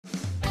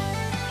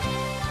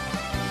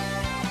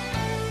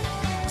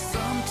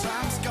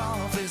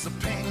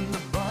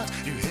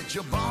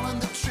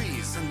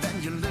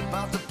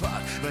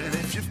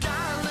you've got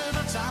a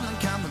little time, then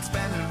come and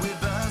spend it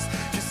with us.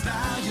 'Cause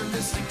now you're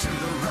listening to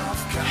the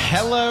Rough Cut.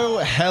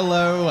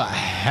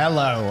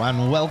 Hello,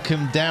 and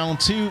welcome down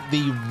to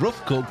the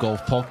Rough Cut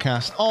Golf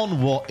Podcast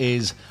on what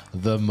is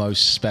the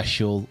most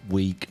special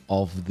week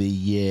of the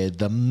year.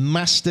 The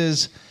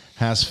Masters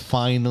has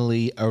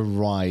finally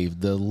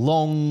arrived. The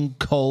long,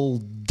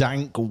 cold,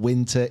 dank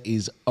winter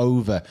is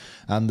over,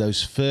 and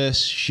those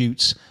first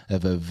shoots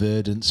of a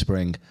verdant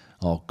spring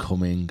are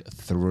coming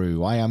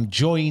through. I am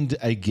joined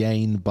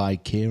again by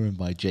Kieran,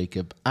 by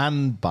Jacob,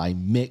 and by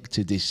Mick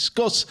to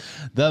discuss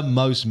the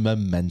most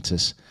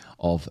momentous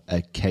of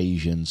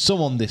occasions.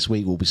 Someone this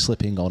week will be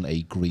slipping on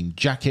a green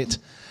jacket,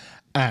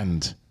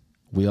 and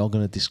we are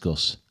going to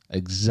discuss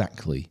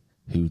exactly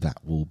who that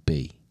will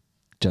be.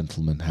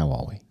 Gentlemen, how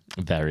are we?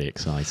 Very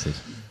excited.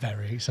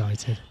 Very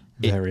excited.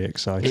 Very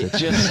excited. It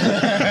just,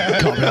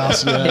 Can't be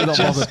asked.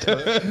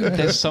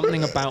 there's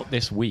something about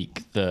this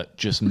week that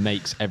just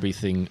makes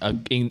everything,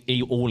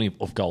 all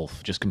of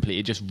golf, just completely.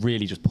 It just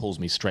really just pulls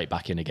me straight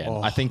back in again.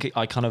 I think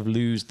I kind of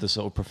lose the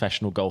sort of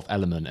professional golf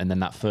element, and then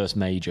that first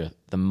major,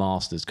 the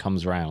Masters,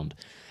 comes around,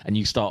 and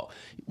you start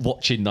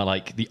watching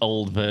the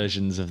old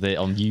versions of it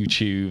on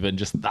YouTube, and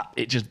just that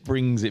it just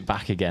brings it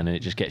back again, and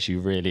it just gets you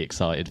really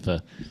excited for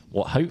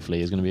what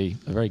hopefully is going to be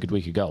a very good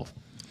week of golf.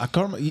 I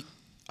can't remember.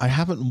 I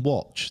haven't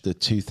watched the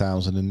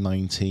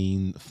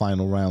 2019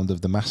 final round of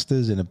the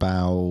Masters in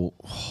about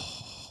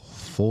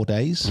 4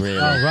 days. Really?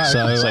 Oh, right. So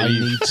I you've-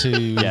 need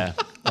to.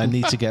 I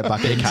need to get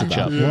back into catch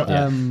that.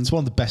 up. It's one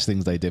of the best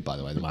things they did, by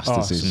the way. The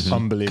Masters is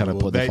unbelievable. kind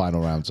of put the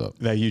final rounds up.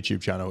 Their YouTube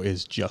channel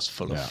is just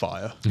full of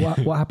fire.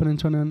 What happened in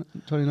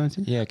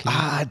 2019?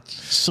 Yeah,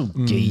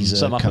 Some geezer,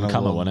 some up kind and of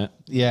comer, one. wasn't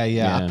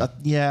it?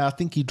 Yeah. I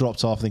think he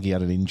dropped off. I think he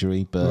had an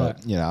injury, but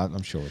Right.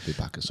 I'm sure he'll be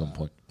back at some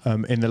point.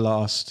 In the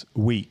last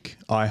week,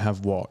 I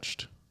have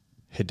watched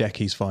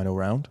Hideki's final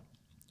round.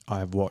 I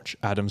have watched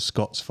Adam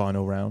Scott's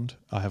final round.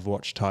 I have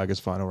watched Tiger's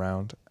final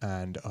round.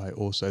 And I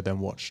also then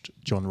watched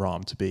John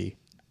Rahm to be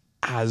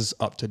as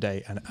up to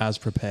date and as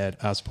prepared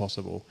as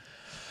possible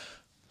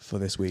for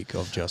this week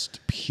of just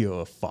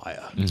pure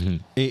fire.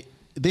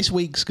 This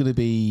week's going to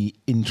be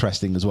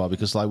interesting as well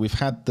because we've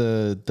had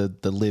the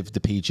Live the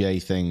PGA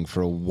thing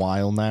for a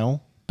while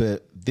now,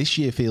 but this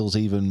year feels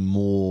even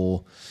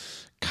more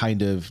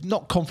kind of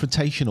not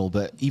confrontational,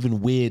 but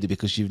even weirder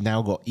because you've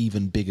now got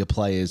even bigger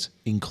players,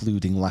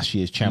 including last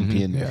year's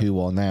champion, who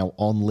are now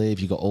on Live.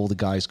 You've got all the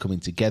guys coming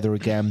together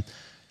again.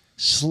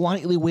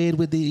 Slightly weird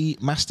with the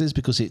Masters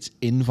because it's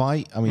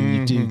invite. I mean,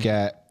 you do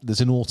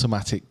there's an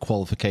automatic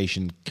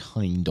qualification,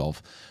 kind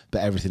of,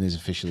 but everything is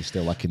officially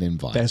still like an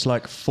invite. There's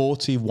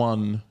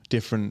 41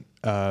 different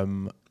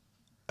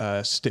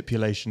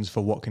stipulations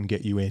for what can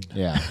get you in.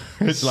 Yeah.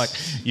 It's like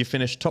you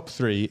finish top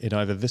 3 in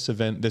either this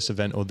event,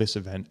 or this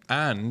event.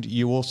 And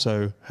you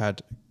also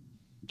had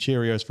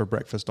Cheerios for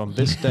breakfast on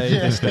this day,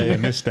 this day,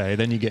 and this day.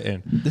 Then you get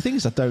in. The thing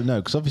is, I don't know,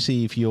 because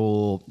obviously if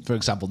you're, for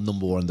example,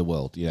 number 1 in the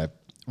world,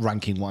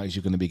 ranking-wise,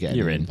 you're going to be getting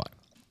an invite.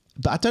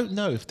 But I don't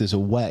know if there's a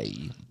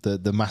way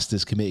that the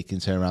Masters Committee can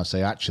turn around and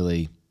say,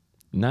 actually,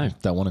 No,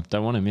 don't want him.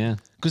 Don't want him. Yeah,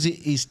 because it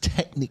is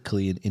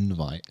technically an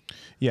invite.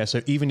 Yeah,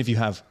 so even if you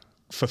have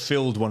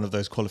fulfilled one of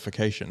those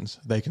qualifications,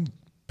 they can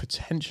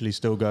potentially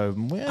still go,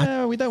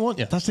 well, we don't want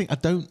you. That's the thing. I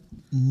don't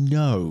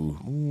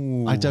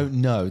know. I don't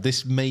know.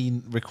 This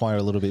may require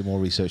a little bit more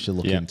research to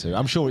look into.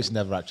 I'm sure it's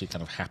never actually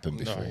kind of happened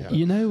before.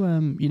 You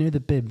know the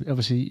bib.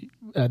 Obviously,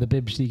 the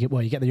bibs you get.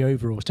 Well, you get the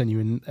overalls, don't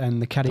you?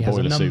 And the caddy has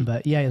a number.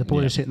 Suit. Yeah, the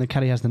boiler suit, and the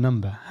caddy has the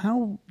number.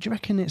 How do you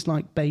reckon it's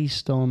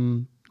based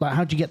on?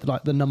 How do you get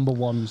the number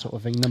 1 sort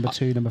of thing? Number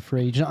 2, number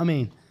 3. Do you know what I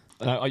mean?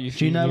 Are you?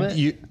 Do you know it?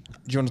 Do you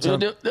want to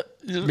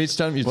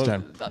tell me to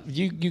tell him?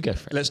 You go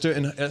for it. Let's do it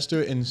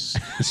in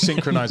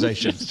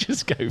synchronization.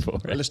 Just go for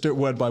it. Let's do it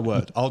word by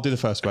word. I'll do the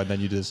first word, then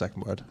you do the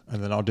second word,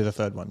 and then I'll do the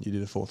third one. You do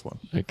the fourth one.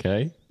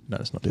 Okay. No,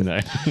 let's not do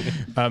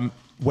that.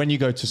 When you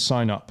go to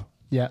sign up,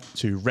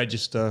 to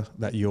register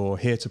that you're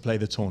here to play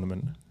the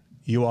tournament,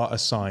 you are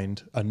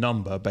assigned a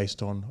number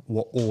based on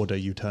what order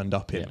you turned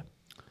up in. Yeah.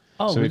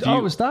 Oh, So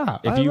was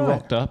that? If you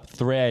rocked up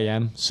 3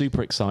 a.m,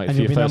 super excited And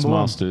for you'll your be first number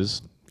 1.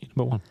 Masters, you're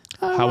number 1.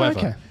 However,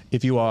 okay.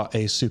 if you are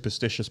a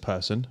superstitious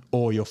person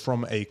or you're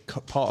from a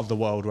part of the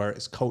world where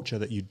it's culture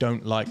that you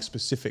don't like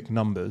specific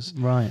numbers,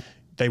 Right.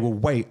 they will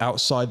wait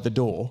outside the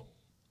door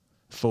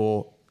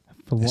for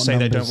what say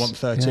they don't numbers? want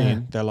 13. Yeah.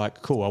 They're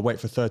like, cool, I'll wait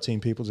for 13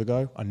 people to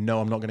go. I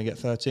know I'm not going to get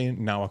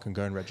 13. Now I can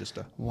go and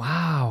register.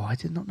 Wow, I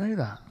did not know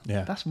that.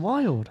 Yeah. That's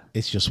wild.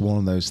 It's just one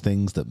of those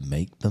things that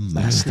make the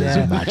Masters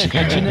Yeah.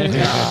 magical.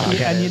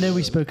 And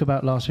we spoke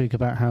about last week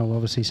about how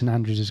obviously St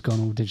Andrews has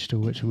gone all digital,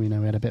 which we know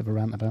we had a bit of a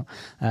rant about.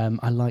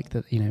 I like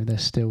that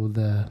there's still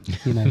the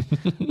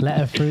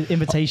letter through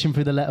invitation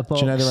through the letterbox.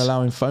 Do you know they're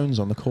allowing phones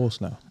on the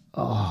course now?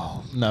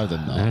 Oh no, they're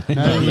not.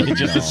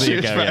 Just to see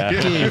it go.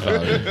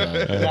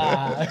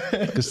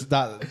 Because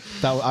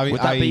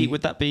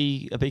Would that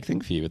be a big thing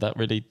for you? Would that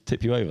really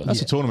tip you over?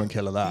 That's a tournament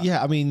killer, that.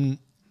 Yeah, I mean,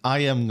 I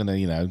am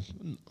gonna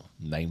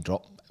name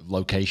drop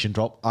location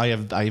drop. I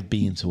have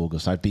been to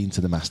Augusta. I've been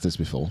to the Masters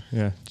before.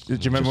 Yeah. Do you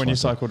remember when you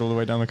cycled all the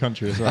way down the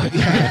country as well?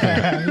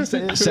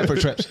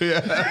 Separate trips.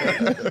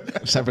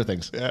 Separate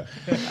things. Yeah.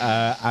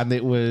 And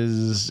it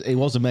was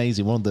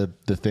amazing. One of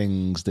the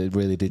things that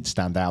really did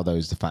stand out though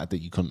is the fact that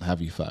you couldn't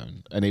have your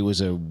phone. And it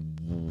was a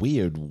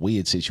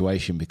weird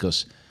situation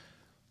because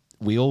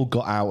we all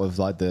got out of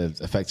like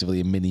effectively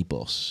a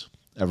minibus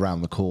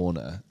around the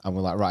corner and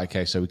we're like, right,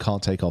 okay, so we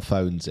can't take our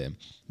phones in.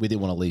 We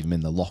didn't want to leave them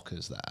in the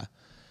lockers there.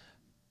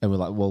 And we're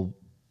like, well,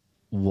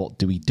 what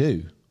do we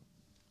do?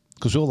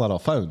 Because we all had our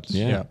phones.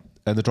 Yeah.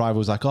 And the driver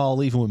was like, oh, I'll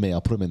leave them with me.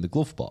 I'll put them in the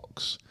glove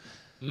box.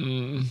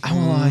 And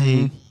we're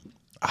like,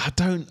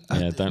 don't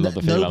love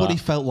the feel nobody of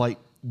that. Felt like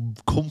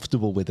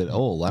comfortable with it at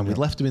all. And we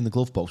left them in the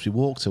glove box. We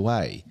walked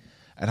away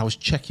and I was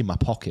checking my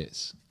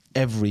pockets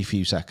every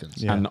few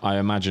seconds. Yeah. And I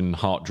imagine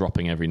heart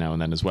dropping every now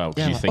and then as well.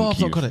 Because you like, think I've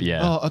not got it.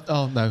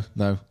 Yeah.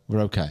 No,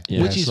 we're okay.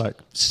 Yeah. Which is like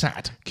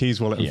sad. Keys,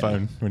 wallet, and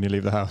phone when you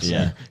leave the house.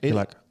 Yeah. You're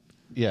like,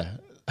 Yeah.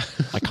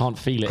 I can't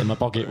feel it in my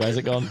pocket. Where's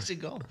it gone? Where's it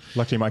gone?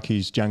 luckily my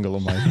keys jangle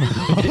on my.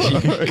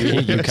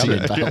 You coming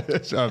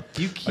back. So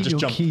You I keep just your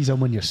jump. keys on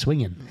when you're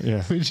swinging.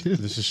 Yeah, this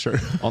is true.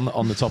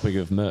 On the topic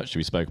of merch that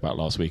we spoke about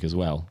last week as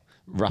well,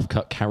 rough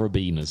cut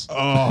carabiners.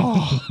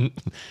 Oh,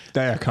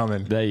 they are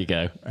coming. There you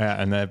go.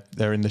 Yeah, and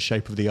they're in the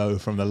shape of the O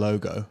from the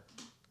logo,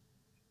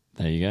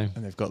 There you go.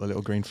 and they've got the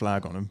little green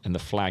flag on them. And the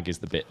flag is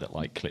the bit that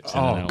like clips in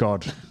and Oh out.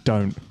 God,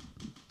 don't.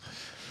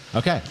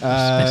 Okay.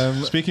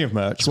 Speaking of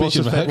merch, what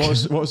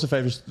was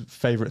the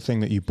favorite thing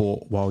that you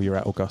bought while you're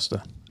at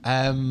Augusta?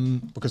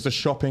 Because the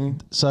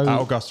shopping at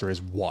Augusta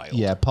is wild.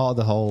 Yeah, part of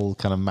the whole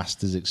kind of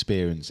Masters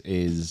experience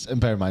is, and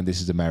bear in mind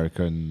this is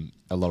America, and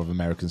a lot of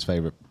Americans'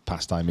 favorite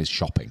pastime is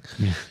shopping.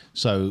 Yeah.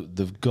 So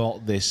they've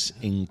got this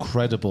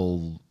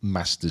incredible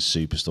Masters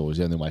superstore. Is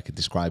the only way I could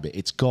describe it.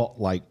 It's got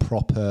like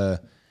proper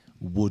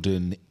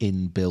wooden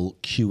inbuilt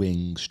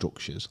queuing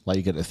structures, like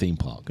you get at a theme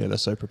park. Yeah, they're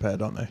so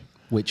prepared, aren't they?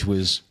 Which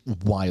was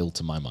wild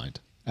to my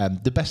mind.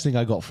 The best thing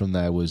I got from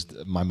there was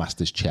my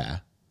Masters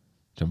chair,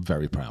 which I'm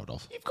very proud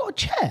of. You've got a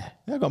chair.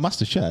 Yeah, I got a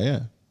Masters chair, yeah.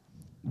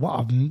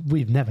 What?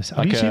 We've never seen.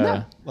 Have Like you seen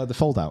that? Like the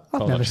fold out.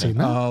 I've never seen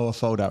that. Oh, a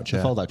fold-out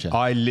chair. fold-out chair.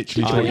 I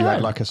literally thought you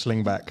had like a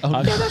sling back.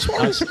 Yeah, that's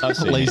what I've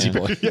seen it, Lazy yeah.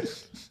 boy.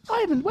 I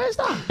haven't. Where's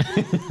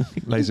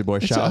that? Lazy boy.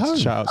 at Shout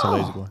home. out to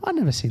Lazy boy. I've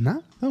never seen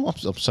that. Oh,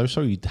 I'm so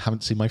sorry you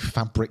haven't seen my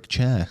fabric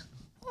chair.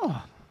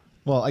 Oh,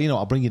 Well, you know,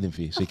 I'll bring it in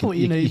for you, so you can, thought,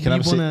 you know, you can you'd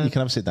have a sit, wanna- you can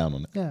have a sit down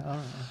on it. yeah. All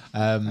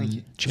right.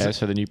 Um, Chairs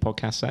for the new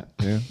podcast set.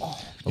 yeah.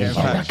 Yeah, in Oh,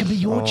 fact- that can be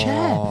your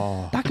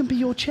chair. That can be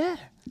your chair.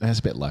 That's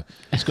a bit low.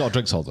 It's got a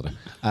drinks holder.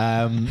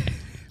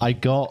 I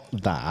got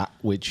that,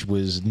 which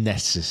was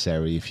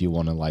necessary if you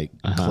want to like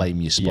claim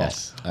your spot,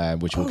 Yes.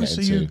 which we'll Oh, get so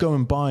into. you go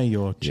and buy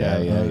your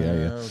chair? Yeah.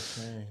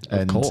 Okay.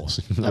 And Of course.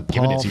 I'm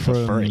giving it to you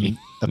for free.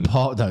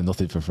 No,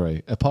 nothing for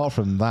free. Apart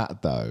from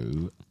that,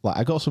 though, like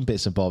I got some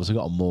bits and bobs. I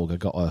got a mug, I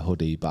got a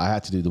hoodie, but I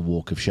had to do the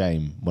walk of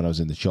shame when I was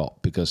in the shop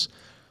because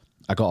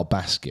I got a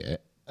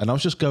basket and I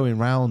was just going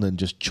around and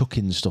just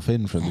chucking stuff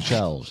in from the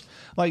shelves.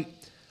 Like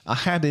I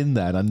had in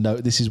there, and I know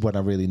this is when I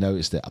really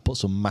noticed it. I put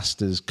some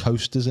Masters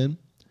coasters in.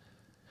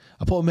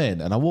 I put them in,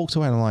 and I walked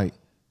away and I'm like,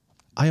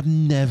 I have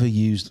never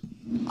used.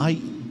 I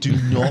do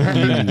not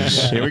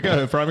use. Here we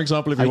go. Prime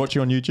example if you're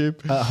watching on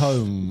YouTube. At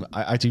home,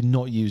 I do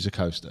not use a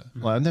coaster.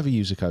 Well, I never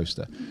use a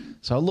coaster.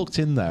 So I looked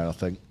in there and I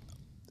think,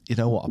 you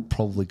know what? I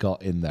probably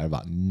got in there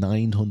about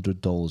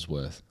 $900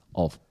 worth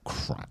of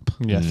crap.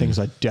 Yeah, things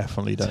I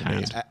definitely don't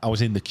need. I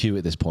was in the queue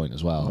at this point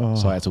as well.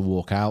 So I had to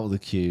walk out of the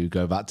queue,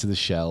 go back to the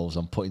shelves.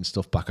 I'm putting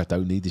stuff back. I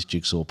don't need this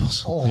jigsaw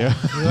puzzle. Yeah,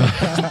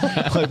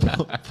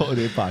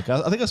 Putting it back.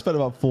 I think I spent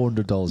about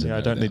 $400 in yeah.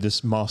 I there. don't need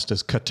this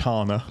Master's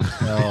katana.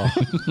 Oh,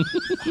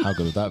 how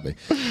good would that be?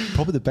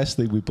 Probably the best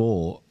thing we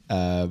bought.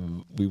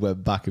 We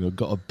went back and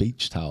got a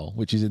beach towel,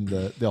 which is in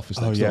the office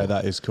Oh next yeah, door.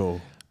 that is cool.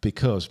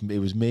 Because it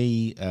was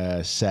me,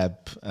 Seb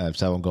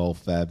on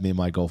golf, me and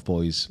my golf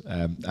boys,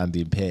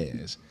 Andy and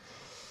Piers,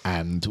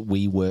 and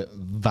we were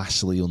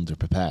vastly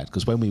underprepared.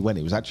 Because when we went,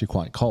 it was actually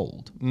quite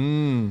cold,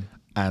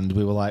 and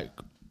we were like,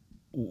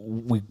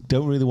 we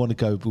don't really want to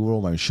go. We were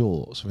all wearing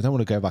shorts. We don't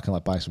want to go back and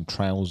like buy some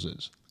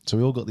trousers. So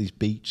we all got these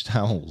beach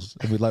towels,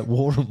 and we like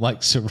wore them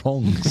like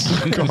sarongs.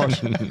 God,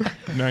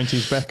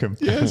 90s Beckham.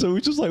 Yeah, so we're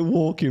just like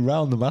walking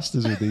around the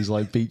Masters with these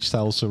like beach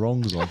towel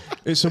sarongs on.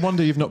 It's a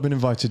wonder you've not been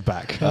invited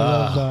back. I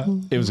love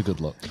that. It was a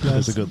good look. It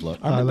was a good look.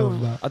 I love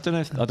that. I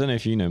don't know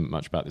if you know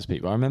much about this,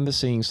 Pete, but I remember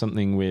seeing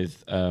something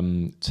with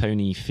Tony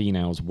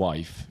Finau's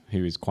wife,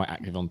 who is quite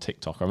active on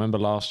TikTok. I remember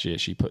last year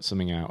she put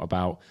something out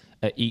about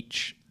at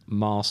each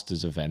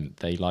Masters event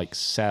they like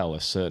sell a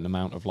certain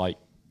amount of like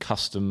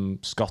custom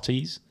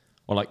Scotties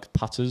or like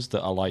putters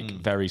that are like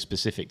very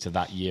specific to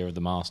that year of the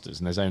Masters,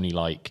 and there's only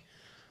like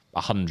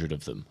 100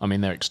 of them. I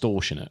mean, they're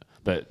extortionate,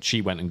 but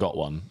she went and got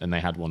one, and they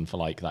had one for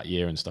like that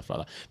year and stuff like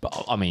that.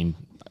 But I mean,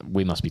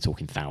 we must be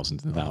talking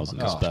thousands and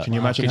thousands. But Can you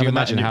imagine? could you having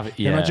that imagine in your- having?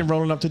 Can you imagine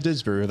rolling up to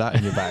Disbury with that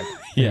in your bag?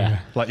 Yeah.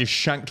 Like you've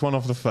shanked one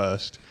off the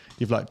first.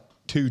 You've like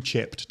two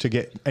chipped to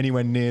get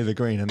anywhere near the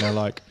green, and they're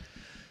like,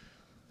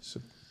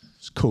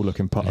 It's a cool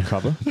looking putter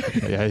cover.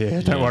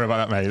 yeah. Don't worry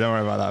about that, mate. Don't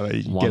worry about that,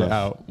 mate. You can get it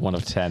out. 1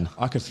 of 10.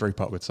 I could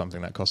 3-putt with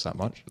something that costs that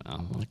much.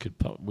 Oh, I could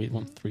putt. We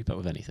want 3-putt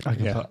with anything. I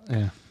can Yeah. put,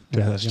 yeah.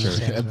 Yeah, that's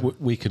true.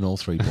 We can all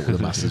 3 put with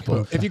the Masters,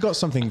 but If you got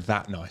something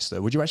that nice,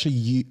 though, would you actually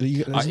use?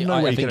 There's no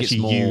I way you think can it's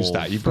actually use more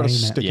that. You've got to frame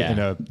it. stick it in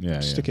a Yeah.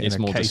 stick it It's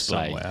in a more case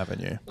display. somewhere,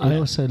 haven't you? I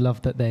also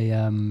love that they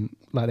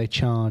like they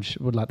charge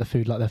with like the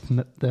food, like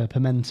the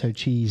pimento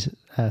cheese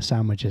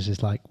sandwiches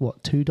is like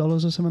what $2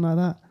 or something like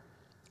that.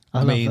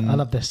 I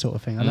love this sort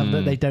of thing. I love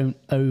that they don't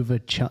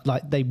overcharge.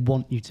 Like they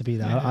want you to be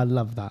there. I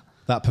love that.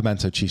 that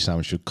pimento cheese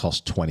sandwich should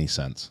cost 20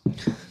 cents.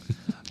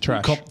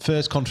 Trash.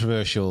 First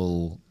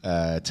controversial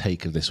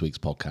take of this week's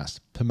podcast.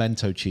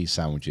 Pimento cheese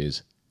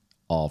sandwiches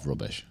are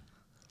rubbish.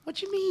 What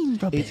do you mean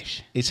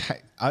rubbish?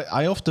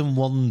 I often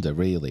wonder,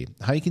 really,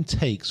 how you can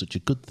take such a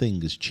good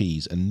thing as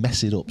cheese and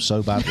mess it up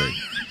so badly.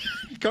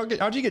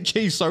 How do you get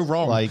cheese so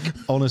wrong? Like,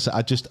 honestly,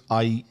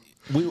 I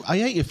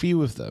ate a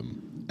few of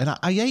them, and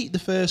I ate the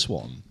first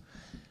one,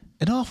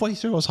 and halfway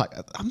through I was like,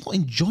 I'm not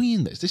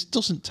enjoying this. This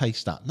doesn't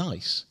taste that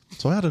nice.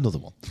 So I had another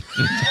one,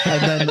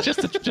 and then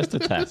just a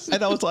test.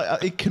 and I was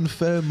like, it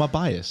confirmed my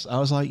bias. I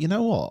was like, you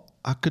know what?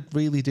 I could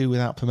really do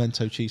without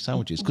pimento cheese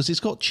sandwiches because it's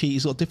got cheese,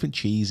 it's got different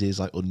cheeses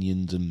like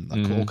onions and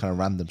like all kind of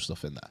random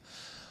stuff in there.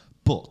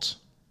 But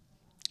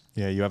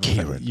yeah, you have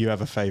Kieran. you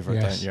have a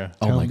favourite, Yes. don't you?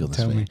 oh Tell- my goodness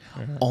tell me. me.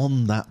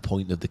 On that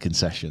point of the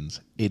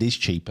concessions, it is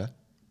cheaper,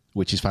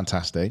 which is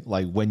fantastic.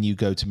 Like when you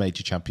go to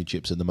major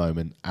championships at the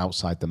moment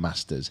outside the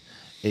Masters,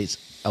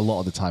 it's a lot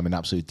of the time an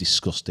absolute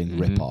disgusting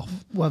rip-off.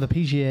 Well, the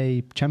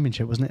PGA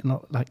Championship, wasn't it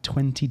not like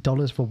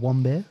 $20 for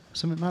one beer?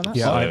 Something like that?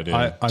 Yeah, Solid,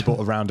 I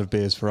bought a round of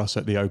beers for us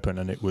at the Open,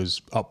 and it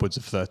was upwards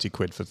of 30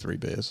 quid for 3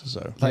 beers.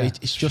 So Like Yeah.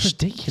 it's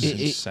just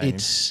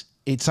Ridiculous.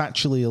 It's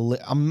actually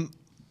I'm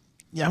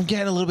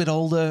getting a little bit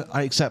older.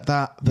 I accept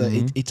that, but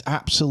it's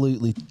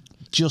absolutely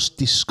just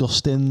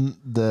disgusting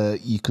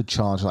that you could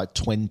charge like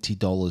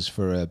 $20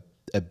 for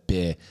a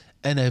beer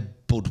and a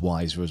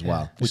Budweiser as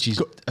well, which is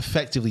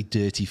effectively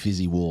dirty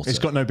fizzy water. it's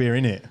got no beer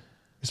in it.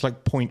 It's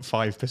like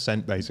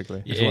 0.5%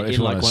 basically. you want- if In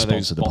you like want to one of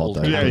those sponsor the pod,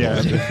 bottled, though.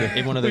 Yeah.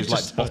 in one of those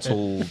like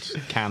bottled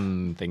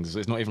can things.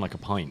 It's not even like a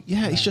pint.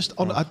 Yeah, it's just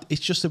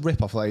it's just a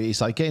rip off. Like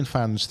it's like getting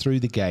fans through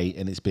the gate,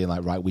 and it's being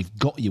like, right, we've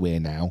got you here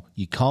now.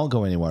 You can't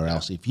go anywhere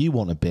else. If you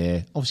want a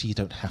beer, obviously you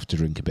don't have to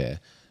drink a beer,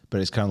 but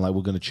it's kind of like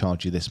we're going to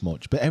charge you this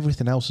much. But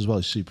everything else as well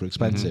is super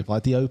expensive.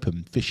 Like the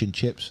Open fish and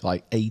chips,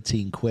 like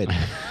 18 quid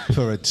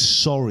for a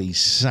sorry,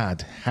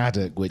 sad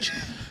haddock, which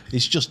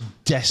is just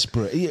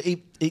desperate.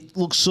 It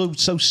looks so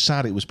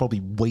sad. It was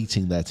probably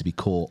waiting there to be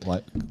caught.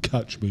 Like,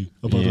 catch me.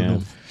 I've had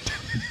enough.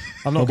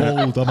 I'm not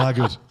gonna, old. I'm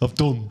haggard. I've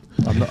done.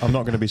 I'm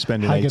not going to be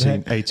spending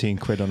Haggard 18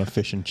 quid on a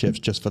fish and chips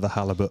just for the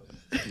halibut.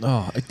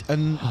 Oh,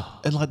 and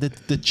like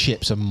the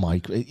chips are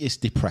micro. It's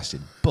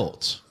depressing.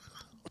 But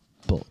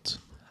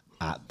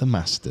at the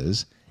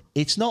Masters,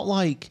 it's not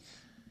like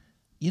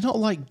you're not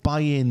like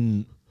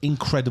buying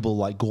incredible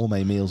like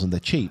gourmet meals and they're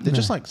cheap. They're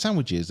just like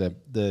sandwiches.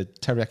 The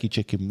teriyaki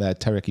chicken,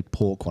 teriyaki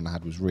pork one I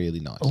had was really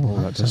nice.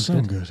 Oh, that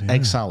sounds good.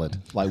 Egg salad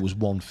like was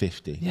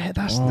 $1.50. Yeah,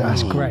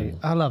 that's great.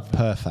 I love that.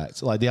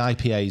 Perfect. Like the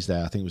IPAs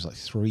there, I think it was like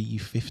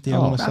 $3.50. I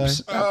want to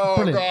say.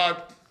 Brilliant.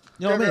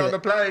 You know what I mean?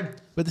 plane.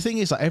 But the thing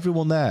is, like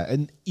everyone there,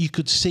 and you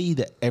could see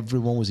that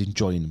everyone was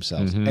enjoying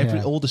themselves.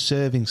 Yeah. All the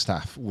serving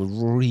staff were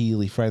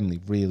really friendly,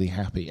 really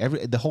happy.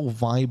 The whole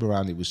vibe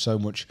around it was so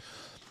much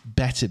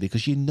better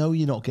because you know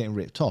you're not getting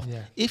ripped off.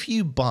 Yeah. If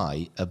you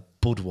buy a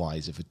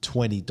Budweiser for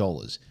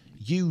 $20,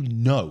 you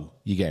know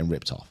you're getting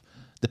ripped off.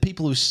 The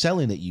people who are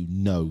selling it, you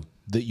know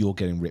that you're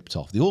getting ripped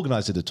off. The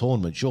organizer of the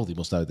tournament surely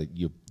must know that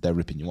they're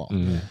ripping you off.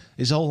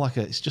 It's all like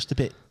it's just a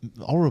bit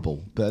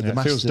horrible. But at the It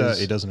Masters, feels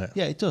dirty, doesn't it?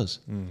 Yeah, it does.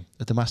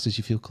 At the Masters,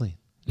 you feel clean.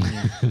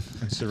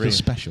 It's You feel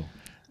special.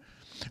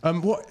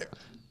 What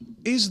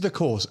is the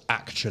course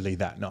actually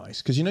that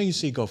nice? Because you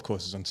see golf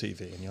courses on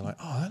TV, and you're like,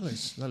 oh,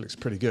 that looks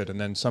pretty good. And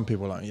then some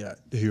people are like,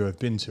 who have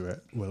been to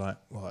it, were like,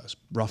 well, it's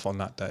rough on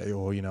that day,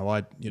 or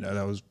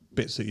there was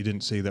bits that you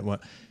didn't see that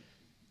weren't.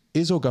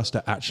 Is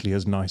Augusta actually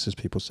as nice as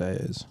people say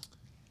it is?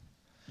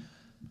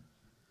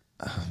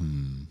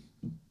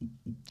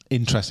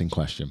 Interesting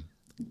question.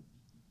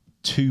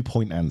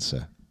 2-point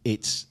answer.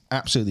 It's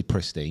absolutely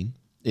pristine.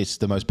 It's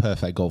the most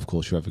perfect golf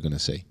course you're ever going to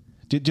see.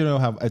 Do you know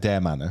how Adair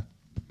Manor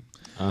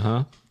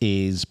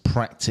is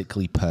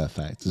practically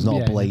perfect? There's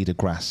not a blade of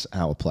grass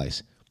out of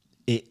place.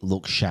 It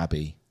looks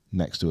shabby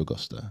next to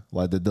Augusta.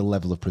 Like the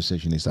level of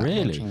precision is that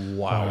Really? much.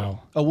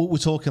 Wow. Oh, we're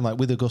talking like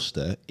with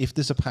Augusta, if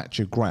there's a patch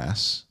of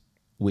grass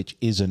which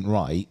isn't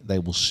right, they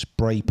will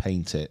spray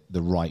paint it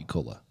the right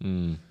colour.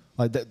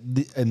 Like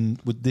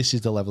this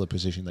is the level of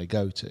precision they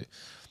go to.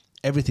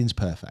 Everything's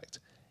perfect.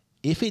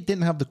 If it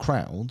didn't have the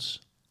crowds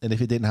and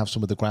if it didn't have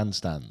some of the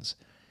grandstands,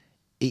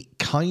 it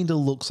kind of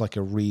looks like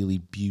a really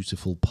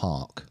beautiful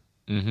park.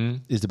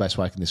 Is the best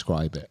way I can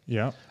describe it.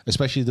 Yeah.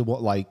 Especially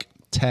like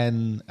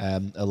 10,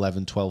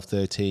 11, 12,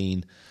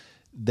 13,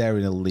 they're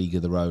in a league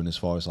of their own as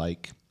far as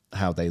like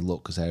how they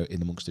look because they're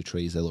in amongst the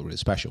trees. They look really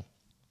special.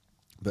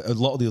 But a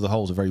lot of the other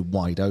holes are very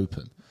wide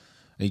open.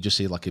 And you just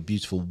see like a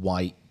beautiful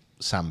white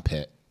sand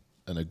pit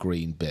and a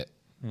green bit.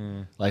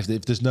 Like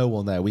if there's no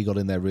one there, we got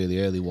in there really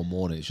early one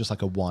morning. It's just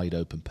like a wide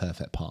open,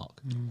 perfect park.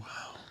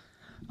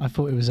 I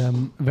thought it was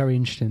very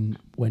interesting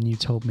when you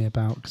told me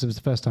about, because it was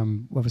the first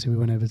time, obviously we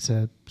went over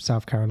to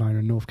South Carolina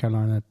and North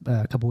Carolina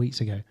a couple of weeks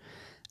ago,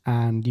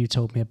 and you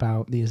told me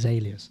about the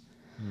azaleas.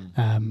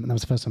 And that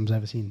was the first time I've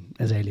ever seen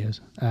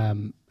azaleas.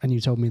 And you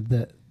told me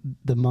that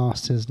the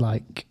Masters,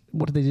 like,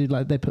 what did they do?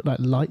 Like they put like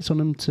lights on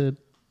them to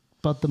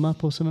bud them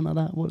up or something like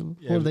that? What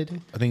did they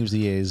do? I think it was the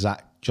year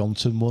Zach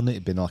Johnson won it.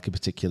 It'd been like a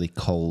particularly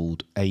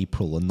cold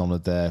April and none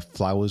of their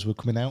flowers were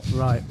coming out.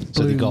 Right.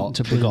 So they Bloom got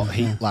to bloom,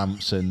 heat yeah.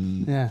 lamps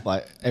and Yeah.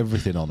 like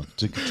everything on them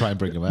to try and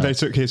bring them out. They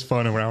took his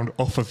final round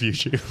off of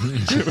YouTube.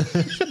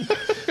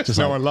 Just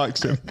no like, one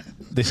likes him.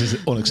 this is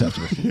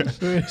unacceptable.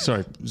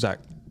 Sorry, Zach.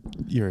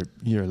 You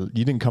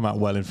didn't come out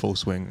well in full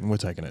swing, and we're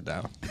taking it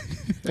down.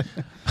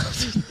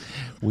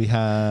 We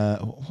had,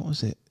 what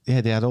was it?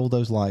 Yeah, they had all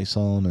those lights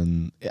on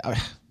and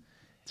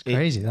It's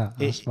crazy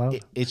that's wild.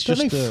 it's Don't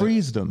just they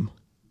freeze them?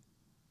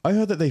 I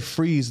heard that they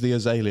freeze the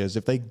azaleas.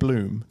 If they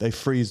bloom, they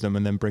freeze them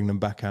and then bring them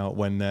back out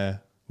when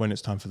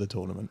it's time for the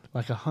tournament.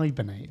 Like a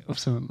hibernate or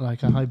something,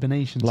 like a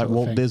hibernation Like sort of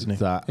Walt thing. Disney.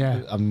 that.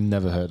 Yeah. I've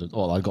never heard of.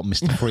 Oh, I got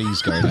Mr.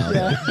 Freeze going out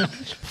there.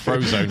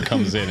 Frozone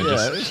comes in and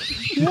just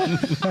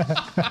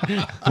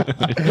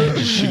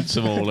shoots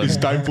them all. It's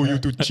And time for you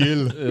to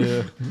chill.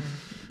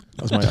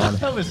 That's my answer.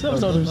 That was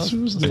Arnold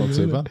Schwarzenegger, That's not too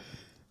wasn't it? bad.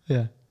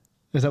 Yeah.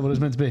 Is that what it was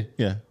meant to be?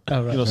 Yeah.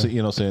 Oh, right,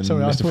 You're not saying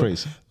Sorry, Mr.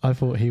 Freeze. I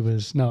thought he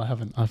was. No, I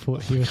haven't. I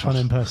thought he was trying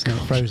to impersonate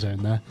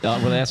Frozone there. well,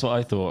 that's what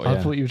I thought. I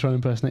Yeah. thought you were trying to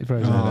impersonate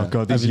Frozone. Oh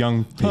god, these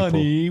young people.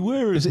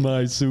 where is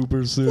my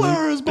super suit?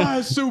 Where is my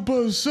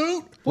super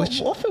suit? Which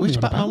what film which are you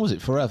on Batman about? was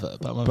it? Forever.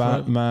 Batman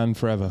Batman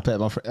Forever.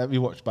 Forever. Have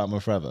you watched Batman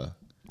Forever?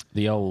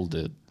 The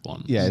older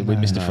one. Yeah, with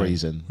No. Mr.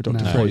 Freeze and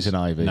Dr. No. Poison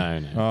Ivy. No,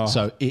 no. Oh.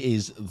 So it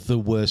is the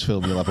worst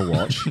film you'll ever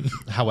watch.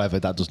 However,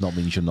 that does not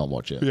mean you should not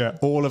watch it. Yeah,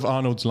 all of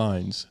Arnold's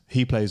lines.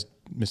 He plays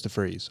Mr.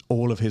 Freeze.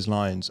 All of his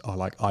lines are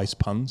like ice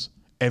puns.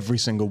 Every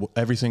single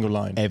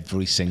line.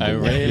 Every single Oh,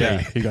 one. really?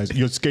 Yeah, he goes,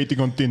 "You're skating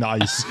on thin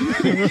ice."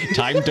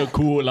 Time to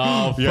cool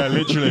off. Yeah,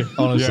 literally.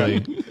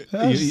 Honestly,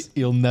 Yeah.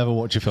 you'll never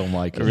watch a film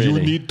like it.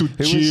 Really? You need to Who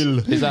was- chill.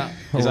 Is that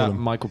All of that them.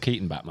 Michael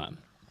Keaton Batman,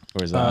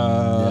 or is that?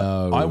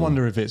 No. I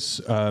wonder if it's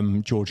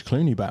George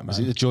Clooney Batman. Is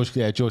it George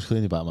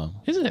Clooney Batman?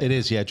 Is it? It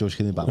is, yeah, George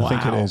Clooney Batman. I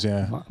think it is,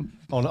 yeah.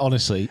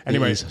 Honestly,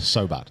 Anyway. it is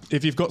so bad.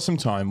 If you've got some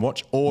time,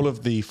 watch all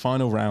of the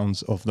final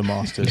rounds of the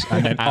Masters,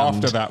 and then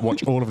after that,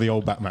 watch all of the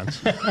old Batmans.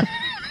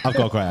 I've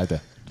got a great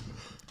idea.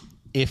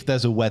 If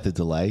there's a weather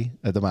delay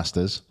at the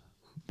Masters,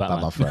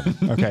 Batman Forever.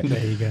 Okay.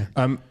 There you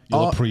go.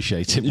 You'll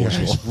appreciate it Yeah, much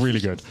more. it's really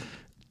good.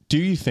 Do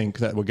you think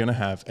that we're going to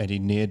have any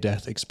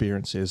near-death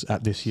experiences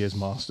at this year's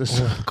Masters?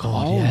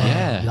 God,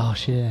 yeah.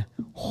 Last year.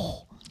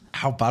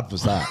 How bad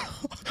was that?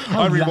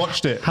 I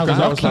rewatched it. How because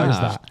lucky was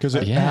that? Because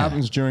it Yeah.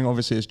 happens during,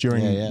 obviously, it's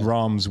during Yeah, yeah.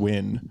 Rahm's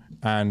win,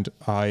 and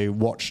I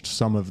watched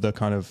some of the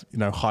kind of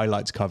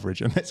highlights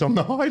coverage, and it's on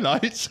the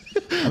highlights.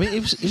 I mean,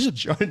 it was a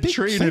Giant big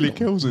tree thing. nearly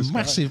kills this guy.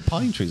 Massive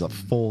pine trees like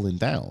falling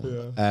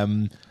down.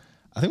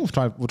 I think we'll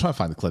try and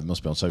find the clip. It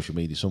must be on social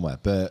media somewhere.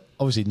 But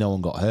obviously, no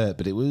one got hurt.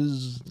 But it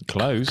was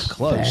Close.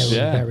 close. Very,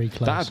 Yeah. very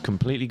close. That had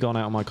completely gone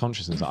out of my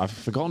consciousness. I've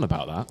forgotten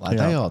about that. Like,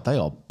 they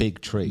are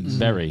big trees.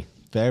 Very.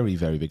 Very,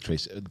 very big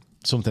trees.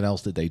 Something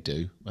else that they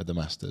do at the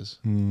Masters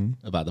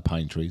about the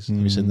pine trees. Have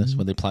you seen this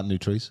when they plant new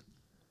trees?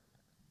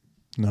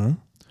 No.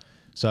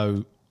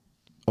 So,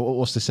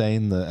 what's the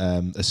saying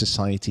that a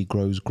society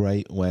grows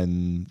great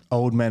when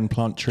Old men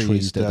plant trees,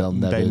 Trees that that they'll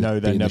never they know be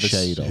they in the never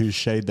shade of. whose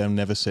shade they'll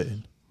never sit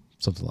in.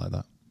 something like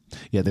that.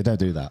 Yeah, they don't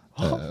do that.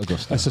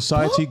 Augusta. A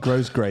society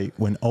grows great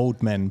when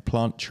old men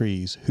plant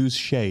trees whose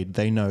shade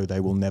they know they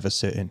will never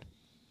sit in.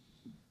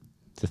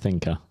 The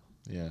thinker.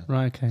 Yeah.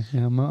 Right, okay.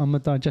 Yeah, I'm going to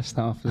digest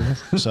that after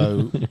this.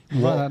 So,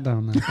 Write that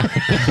down there.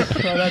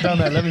 Write that down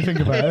there. Let me think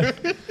about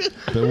it.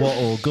 but what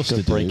Augusta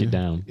To break do it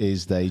down.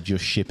 is they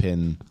just ship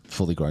in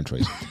fully grown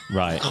trees.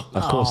 Right.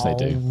 Of course they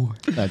do.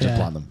 Just Yeah.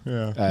 plant them.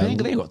 Yeah. They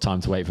ain't got time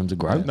to wait for them to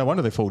grow. No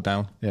wonder they fall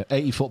down. Yeah,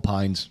 80-foot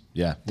pines.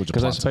 Yeah, we'll just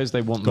Because I plant them. suppose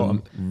they want Got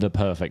them the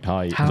perfect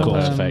height. How, the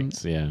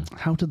perfect, yeah.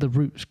 How do the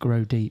roots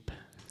grow deep?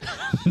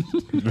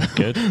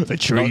 Good. The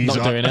trees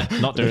not doing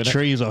it. Not doing it.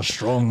 trees are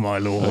strong, my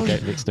lord. Okay,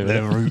 let's do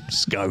Their it.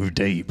 roots go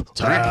deep.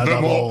 Tear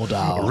them all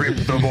down. Rip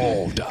them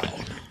all down.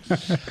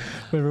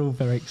 We're all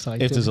very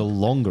excited. If there's a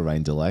longer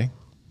rain delay,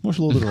 watch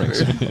Lord of the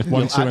Rings.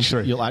 1, 2, and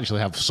 3. You'll actually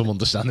have some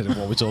understanding of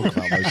what we're talking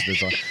about most of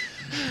the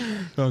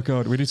time. Oh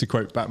god, we need to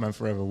quote Batman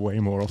Forever way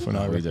more often.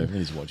 I We reckon. do. We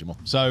need to watch it more.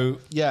 So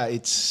yeah,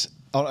 it's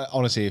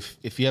honestly,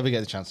 if you ever get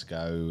the chance to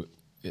go,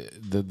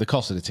 the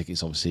cost of the ticket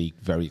is obviously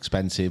very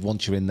expensive.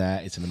 Once you're in there,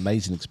 it's an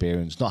amazing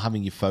experience. Not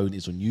having your phone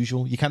is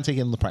unusual. You can take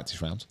it on the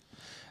practice round,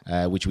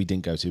 which we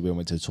didn't go to. We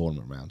went to the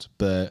tournament round.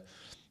 But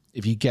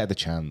if you get the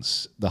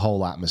chance, the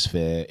whole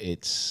atmosphere,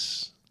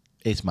 it's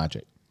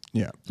magic.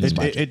 Yeah, It's it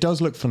magic.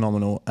 does look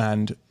phenomenal.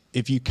 And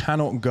if you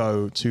cannot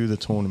go to the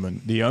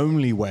tournament, the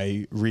only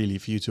way really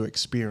for you to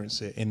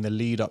experience it in the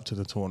lead up to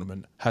the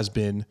tournament has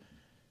been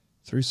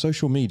through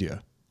social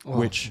media.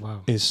 which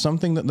wow. is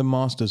something that the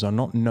Masters are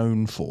not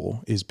known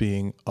for, is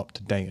being up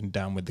to date and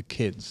down with the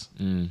kids.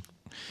 They're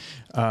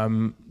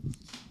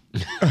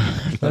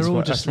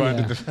all just.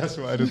 That's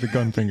why I did the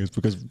gun fingers,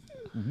 because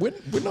we're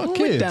not We're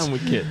kids. down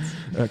with kids.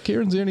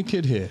 Kieran's the only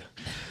kid here.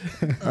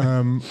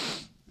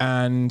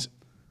 And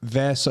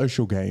their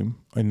social game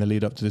in the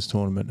lead up to this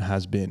tournament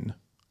has been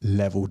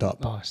leveled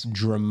up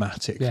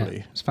dramatically.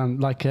 Yeah, it's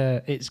found like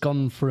it's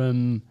gone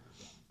from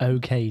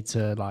okay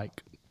to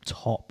like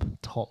top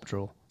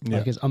draw.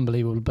 Like it's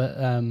unbelievable, but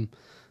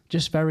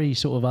just very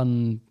sort of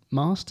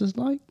unmasters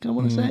like, I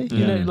want to say.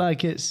 You know,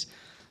 like it's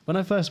when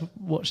I first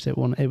watched it,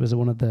 it was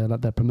one of the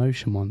like their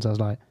promotion ones. I was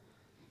like,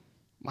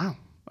 wow.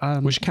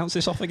 Which counts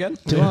this off again?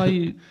 Do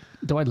I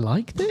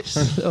like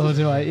this, or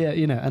do I? Yeah,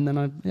 you know. And then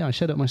I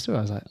shared up my story.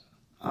 I was like,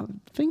 I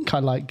think I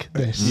like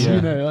this. Yeah.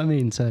 You know what I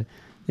mean? So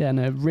yeah,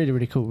 no, really,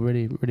 really cool,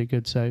 really, really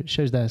good. So it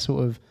shows they're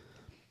sort of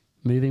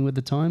moving with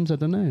the times. I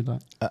don't know.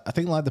 Like I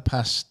think like the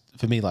past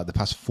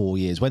 4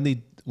 years when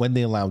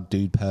they allowed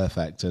Dude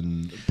Perfect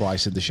and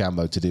Bryson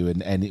DeChambeau to do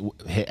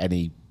hit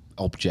any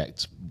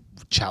object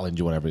challenge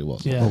or whatever it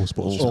was, Yeah. All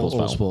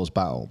sports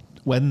battle.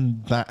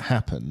 When that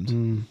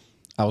happened,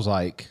 I was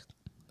like,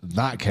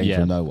 that came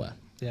from nowhere.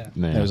 yeah,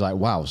 It was like,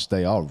 wow, so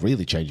they are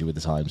really changing with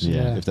the times.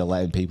 Yeah. If they're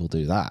letting people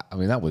do that, I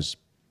mean, that was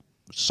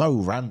so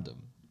random.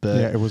 But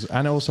Yeah, it was,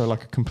 and also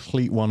like a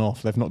complete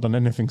one-off. They've not done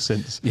anything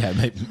since. yeah,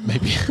 maybe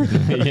maybe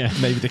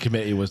the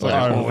committee was like,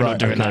 we're not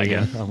doing that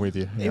again. I'm with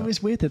you. Yeah. It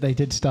was weird that they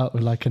did start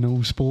with like an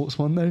all sports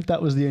one though.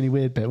 That was the only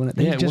weird bit, wasn't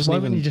it? Yeah, it wasn't why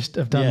wouldn't even- you just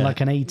have done yeah.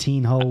 like an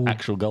 18-hole?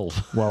 Actual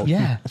golf. Well,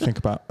 Yeah. think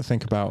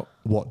about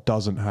what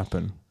doesn't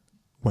happen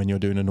when you're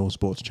doing an all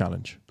sports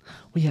challenge.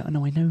 Well, yeah,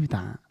 no, I know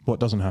that. What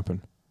doesn't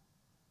happen?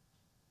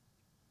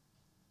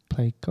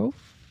 Play golf,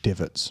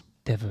 Divots.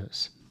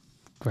 divots.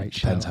 Great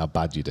show. depends how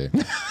bad you do.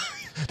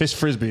 This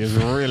frisbee is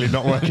really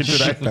not working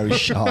today. Very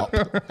sharp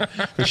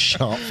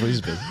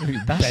frisbee.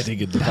 Bedding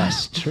in the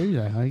That's best. true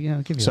though.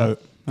 I'll give you So that.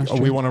 That's we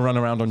true. want to run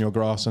around on your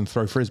grass and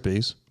throw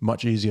frisbees.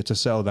 Much easier to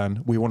sell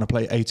than we want to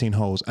play 18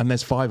 holes and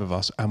there's 5 of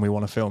us and we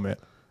want to film it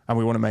and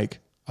we want to make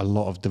a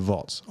lot of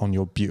divots on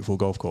your beautiful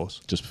golf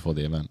course Just before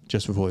the event.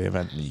 just before the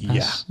event.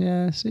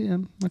 Yeah. See,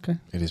 okay.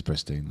 It is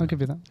pristine. I'll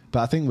give you that. But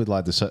I think with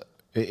like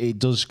it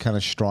does kind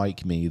of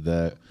strike me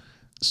that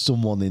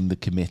someone in the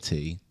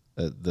committee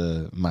at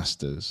the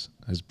Masters,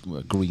 a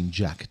green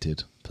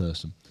jacketed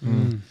person,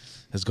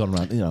 has gone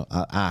around. You know,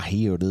 I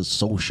hear the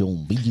social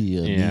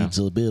media needs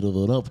a bit of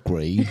an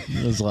upgrade.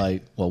 It's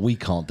like, well, we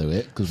can't do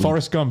it because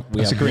Forrest Gump,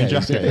 that's a green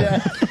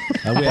jacket.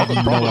 And we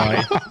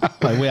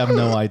have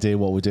no idea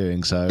what we're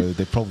doing. So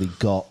they've probably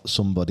got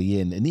somebody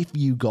in. And if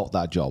you got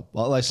that job,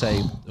 well, let's say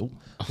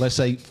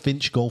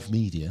Finch Golf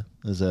Media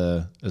as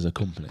a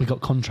company, We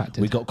got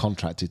contracted. we got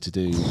contracted to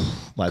do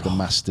like the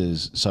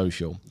Masters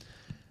social.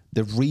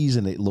 The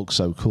reason it looks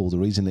so cool, the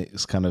reason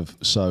it's kind of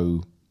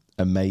so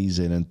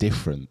amazing and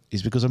different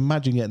is because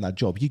imagine getting that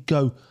job. You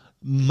go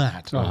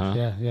mad.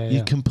 Yeah.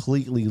 You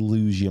completely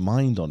lose your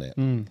mind on it.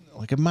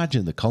 Like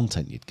imagine the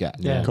content you'd get.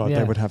 Yeah. God,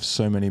 they would have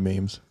so many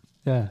memes.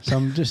 Yeah. So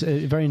I'm just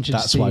very interested.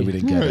 That's to why see- we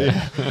didn't get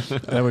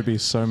it. There would be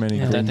so many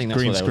I don't think that's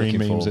green what they were screen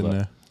looking memes for, in but-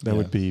 there. There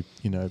would be,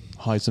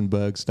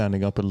 Heisenberg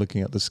standing up and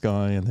looking at the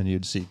sky, and then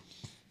you'd see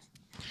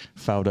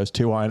Faldo's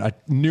 2-iron. I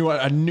knew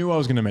I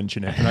was going to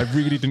mention it, and I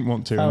really didn't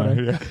want to.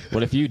 Faldo.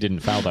 Well, if you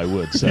didn't, Faldo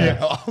would. So.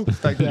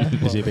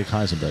 Is he a big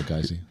Heisenberg guy?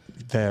 Is he?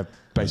 They're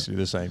basically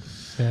the same.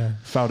 Yeah.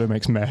 Faldo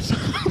makes meth.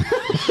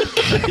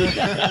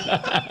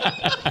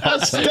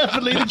 That's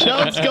definitely the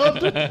chance gone.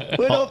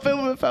 We're not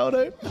filming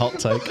Faldo. Hot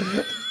take.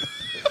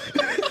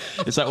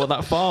 Is that what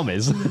that farm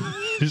is?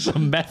 It's a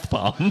meth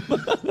farm.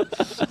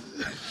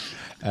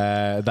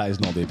 That is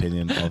not the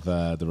opinion of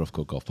the Rough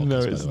Cut Golf Podcast. No,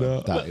 by it's the way.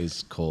 not. That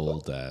is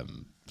called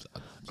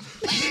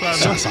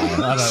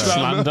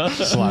Slander.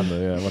 slander.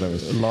 Yeah, whatever.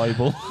 It's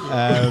Libel.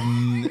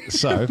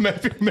 So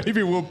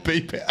maybe we'll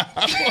beep it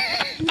out.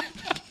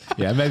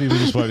 yeah, maybe we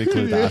just won't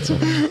include that at all.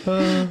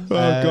 Oh,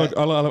 God.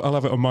 I'll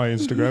have it on my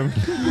Instagram.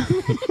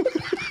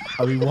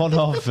 I mean,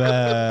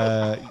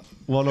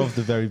 one of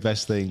the very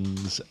best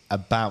things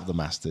about the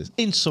Masters,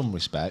 in some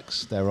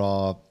respects, there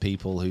are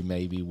people who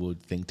maybe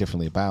would think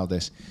differently about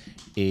this,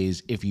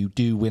 is if you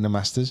do win a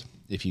Masters,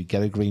 if you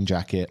get a green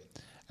jacket,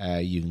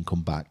 you can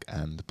come back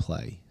and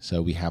play.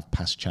 So we have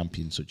past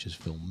champions such as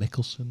Phil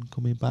Mickelson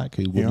coming back,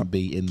 who wouldn't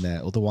be in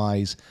there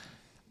otherwise.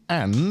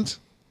 And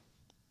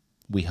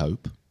we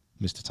hope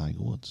Mr.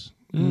 Tiger Woods.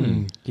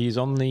 He's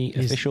on the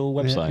official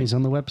website. Yeah, he's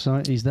on the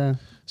website. He's there.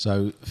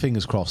 So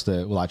fingers crossed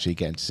that we'll actually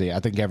get to see it. I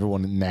think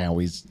everyone now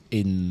is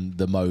in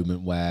the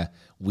moment where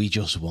we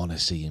just want to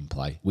see him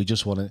play. We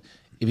just want to,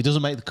 if he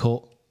doesn't make the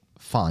cut,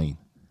 fine.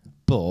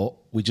 But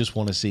we just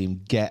want to see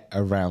him get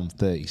around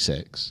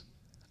 36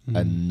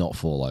 and not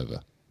fall over.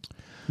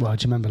 Well,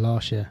 do you remember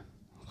last year?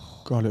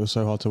 God, it was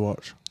so hard to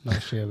watch.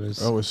 Last year was.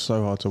 It was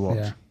so hard to watch.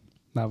 Yeah,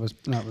 that was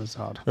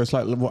hard. It's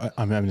like,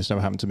 I mean, it's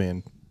never happened to me,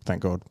 and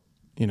thank God.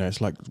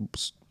 It's like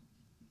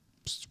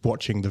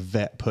watching the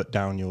vet put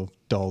down your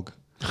dog.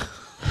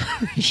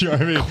 you know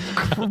what I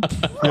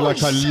mean? You're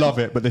like, I love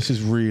it, but this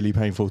is really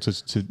painful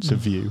to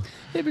view.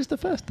 It was the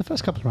first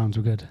couple of rounds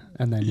were good,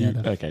 and then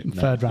the Okay,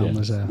 third round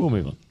was. We'll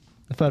move on.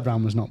 The third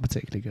round was not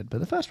particularly good, but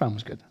the first round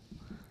was good.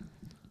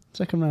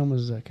 Second round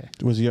was okay.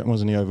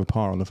 Wasn't he over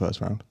par on the first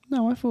round?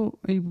 No, I thought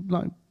he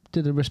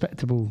did a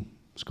respectable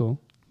score,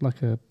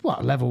 like a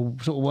level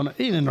sort of one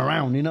in and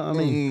around. You know what I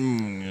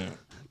mean? Yeah.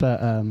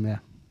 But yeah.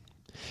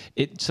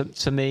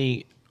 To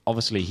me,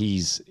 obviously,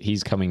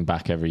 he's coming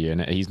back every year,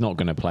 and he's not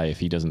going to play if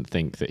he doesn't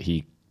think that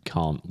he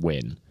can't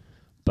win.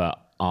 But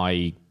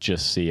I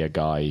just see a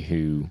guy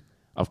who,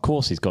 of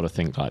course, he's got to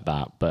think like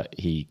that, but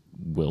he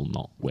will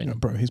not win. Yeah,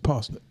 bro, he's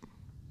past it.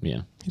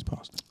 Yeah, He's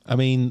past it. I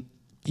mean,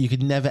 you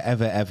could never,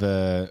 ever,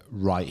 ever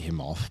write him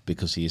off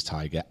because he is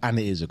Tiger and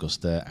it is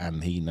Augusta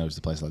and he knows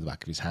the place like the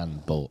back of his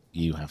hand. But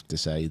you have to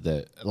say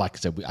that, like I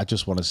said, I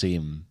just want to see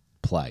him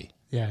play.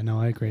 Yeah,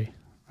 no, I agree.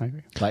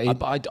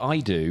 Like I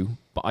do,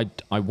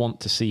 but I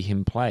want to see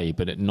him play,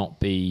 but it not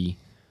be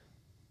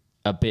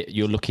a bit.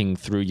 You're looking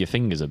through your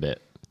fingers a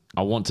bit.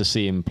 I want to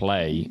see him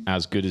play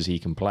as good as he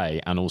can play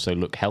and also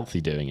look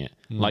healthy doing it.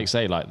 Like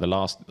the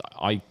last,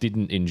 I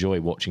didn't enjoy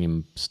watching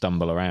him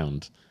stumble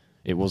around.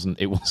 It wasn't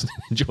an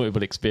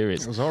enjoyable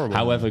experience. It was horrible.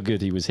 However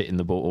good he was hitting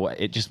the ball,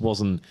 it just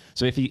wasn't.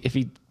 So if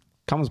he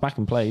comes back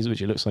and plays,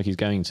 which it looks like he's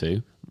going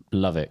to,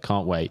 love it.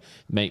 Can't wait.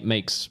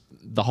 Makes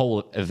the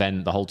whole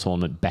event, the whole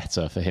tournament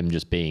better for him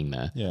just being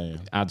there. Yeah.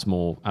 Adds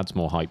more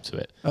hype to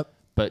it.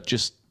 But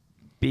just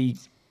be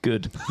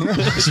good.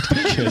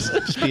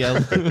 just be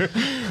healthy.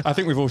 I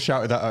think we've all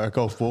shouted that at a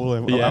golf ball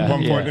at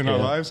one point in our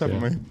lives,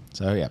 haven't we?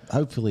 So yeah,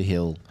 hopefully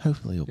he'll play.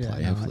 Hopefully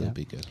he'll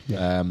be good.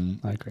 Yeah,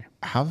 I agree.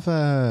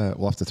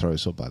 We'll have to throw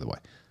this up, by the way.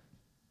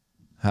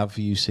 Have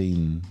you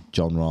seen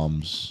John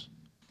Rahm's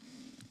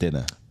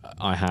dinner?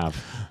 I have,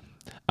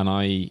 and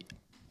I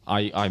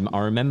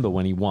remember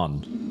when he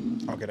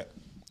won. I'll get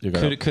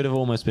it. Could have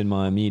almost been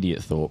my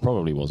immediate thought.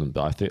 Probably wasn't,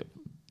 but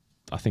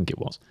I think it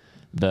was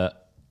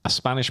that a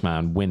Spanish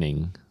man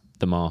winning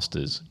the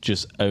Masters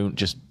just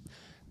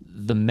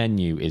the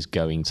menu is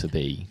going to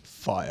be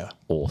Fire.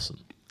 awesome.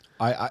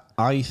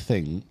 I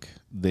think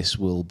this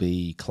will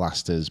be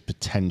classed as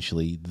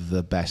potentially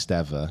the best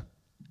ever.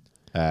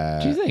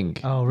 Do you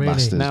think? Oh, really?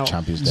 Masters Now,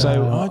 Champions so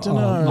Tour. I don't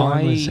know.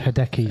 Mine was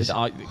Hideki's.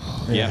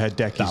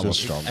 Hideki's that was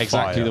strong.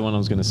 Exactly Fire. the one I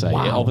was going to say.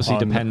 Wow. It obviously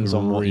depends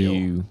on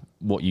Unreal.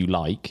 what you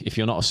like. If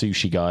you're not a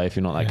sushi guy, if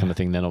you're not that kind of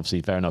thing, then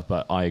obviously fair enough.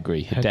 But I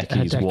agree.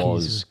 Hideki's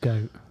was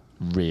goat.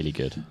 really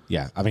good.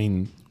 Yeah, I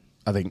mean,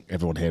 I think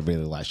everyone here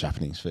really likes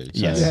Japanese food.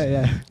 So. Yes.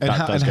 Yeah. And,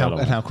 That does go along.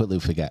 how quickly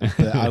we forget.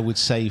 But I would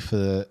say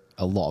for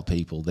a lot of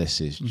people,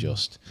 this is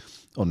just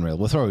unreal.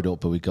 We'll throw it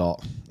up, but we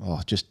got,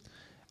 just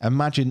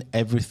imagine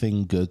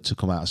everything good to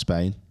come out of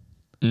Spain.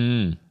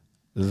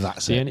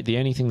 That's it. The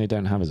only thing they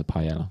don't have is a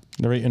paella.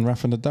 They're eating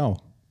Rafa Nadal.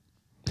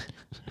 You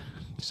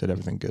said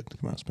everything good to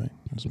come out of Spain.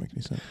 Doesn't make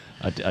any sense.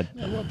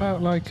 What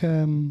about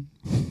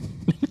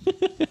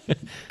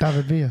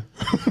David Villa?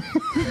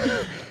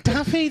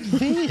 David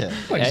Villa.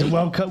 Well, he's a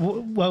World Cup.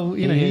 Well,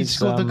 He he is,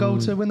 scored the goal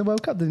to win the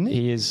World Cup, didn't he?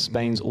 He is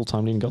Spain's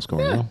all-time leading goal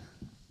scorer now.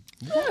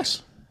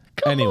 Yes.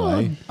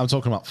 Anyway, I'm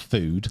talking about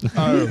food.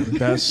 Oh,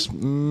 that's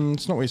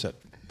it's not what you said,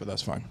 but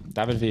that's fine.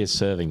 David Villa is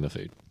serving the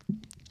food.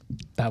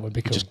 That would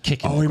be cool. Just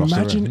kicking Oh, across the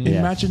imagine room.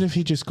 imagine if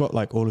he just got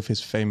like all of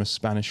his famous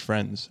Spanish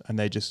friends and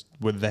they just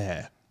were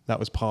there. That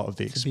was part of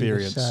the To be the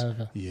experience.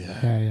 server. Yeah.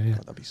 Yeah. God,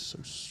 that'd be so.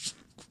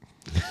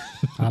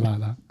 I like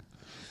that.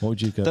 What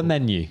would you go? The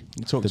menu.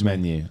 Talk The to me.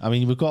 menu. I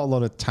mean, we've got a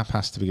lot of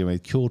tapas to begin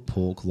with. Cured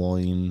pork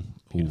loin,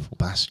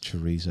 bass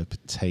chorizo,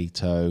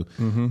 potato,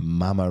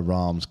 Mama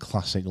Rahm's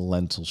classic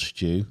lentil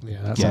stew.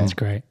 Yeah, that Get sounds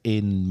great.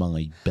 in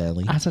my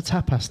belly. As a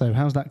tapas, though,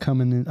 how's that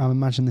coming in? I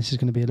imagine this is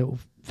going to be a little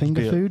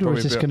finger Be a- food, or probably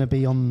is this a bit- going to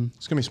be on?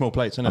 It's gonna be small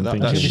plates, isn't it? I'm That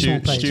thinking it's gonna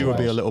be small stew plates, will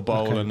be right. a little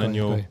bowl, Okay, and then got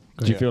you'll. it.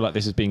 Do you feel like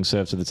this is being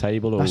served to the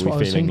table, or That's are we what I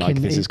was feeling like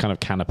thinking. this is kind of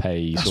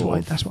canapé That's sort what-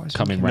 of that's what I was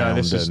coming thinking. round?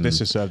 No,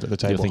 this is served at the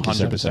table. think it's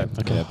served at the 100%.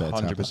 table? Okay, a bit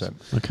of tapas.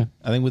 100%. Okay,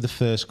 I think with the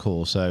first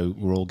course, so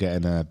we're all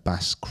getting a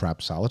bass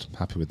crab salad.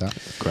 Happy with that.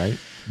 great.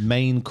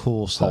 Main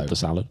course, though. Hold the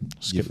salad.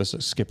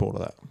 Skip all of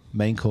that.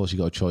 Main course, you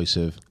got a choice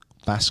of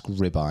Basque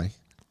ribeye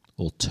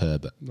or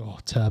turbot. Oh,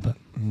 turbot,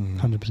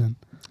 100%.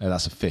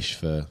 That's a fish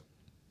for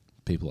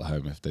people at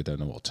home if they don't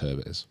know what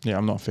turbot is. Yeah,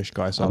 I'm not a fish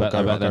guy, so I bet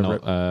I'll they're go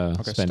not I'll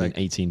go spending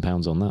steak.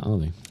 £18 on that, are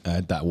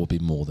they? That will be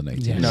more than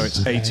 18. Yes. No, it's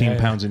Yeah, 18 yeah.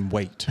 pounds in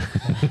weight.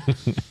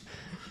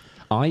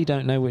 I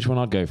don't know which one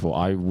I'd go for.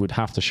 I would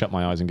have to shut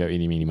my eyes and go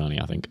eeny, meeny,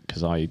 miny, I think,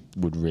 because I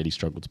would really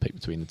struggle to pick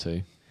between the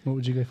two. What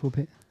would you go for,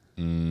 Pete?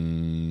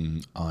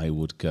 I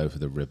would go for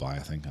the ribeye, I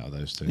think, out of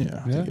those two.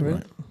 Yeah, I Yeah, think you're really?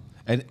 right.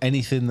 And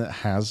anything that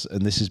has,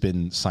 and this has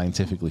been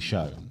scientifically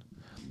shown,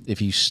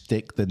 if you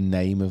stick the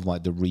name of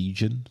like the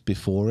region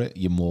before it,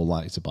 you're more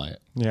likely to buy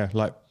it. Yeah,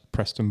 like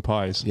Preston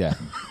pies. Yeah.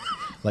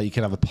 Like you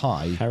can have a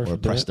pie or a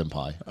Hereford Preston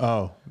pie.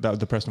 Oh,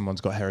 the Preston one's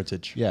got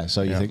heritage. Yeah.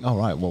 So you think, all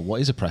right, well, what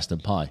is a Preston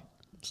pie?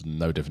 It's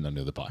no different than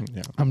the other pie.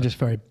 Yeah. I'm just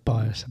very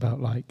biased about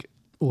like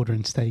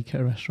ordering steak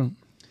at a restaurant.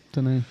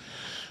 Don't know.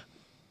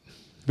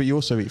 But you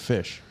also eat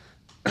fish.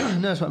 No,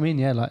 that's what I mean.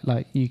 Yeah,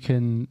 like you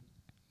can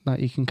Like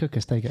you can cook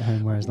a steak at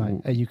home, whereas like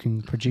you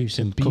can produce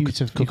a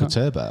beautiful cook a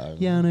turbo.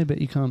 Yeah, I know,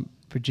 but you can't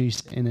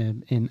produce it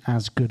in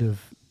as good of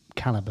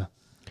caliber.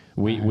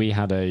 We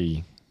had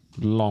a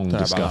long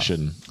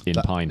discussion in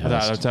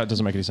Pinehurst. That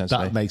doesn't make any sense to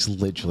me. That makes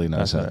literally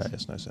no sense. That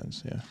makes no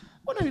sense, yeah.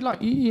 Well, no,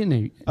 like you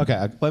know.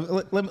 Okay,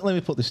 let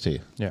me put this to you.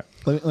 Yeah.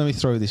 Let me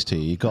throw this to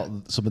you. You've got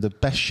some of the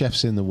best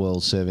chefs in the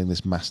world serving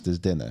this Masters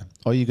dinner.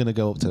 Are you going to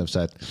go up to them and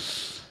said,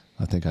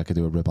 I think I could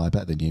do a ribeye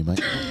better than you,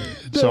 mate?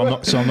 So I'm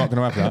not going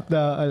to have that.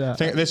 No, I know.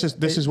 This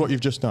is what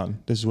you've just done.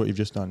 This is what you've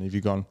just done. If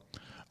you've gone,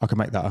 I can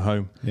make that at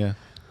home. Yeah.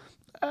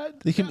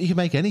 You can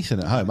make anything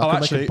at home. I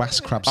can make a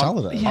Basque crab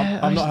salad at home. Yeah,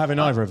 I'm not having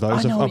either of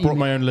those. I know I what you brought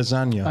my mean. own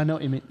lasagna. I know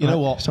what you mean. You know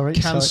what? Sorry.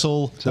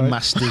 Cancel the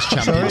Masters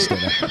Champions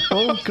dinner.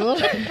 Oh God.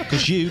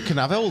 Because you can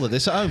have all of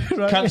this at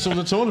home. Cancel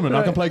the tournament.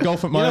 I can play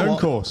golf at my You know own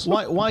what? course.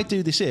 Why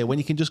do this here when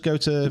you can just go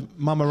to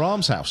Mama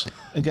Rahm's house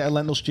and get a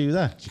lentil stew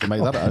there? You can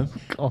make that at home.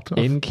 God.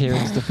 In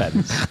Kieran's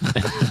defence,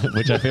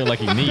 which I feel like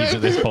he needs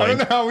at this I don't point.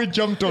 know how we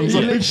jumped on He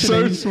something so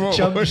literally small.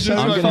 jumped It's so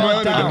just like, far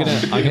right down.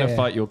 now. I'm gonna Yeah.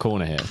 fight your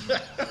corner here.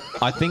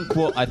 I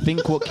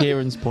think what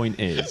Kieran's point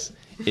is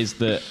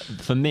that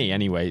for me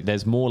anyway,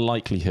 there's more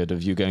likelihood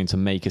of you going to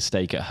make a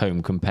steak at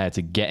home compared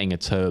to getting a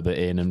turbot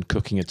in and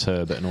cooking a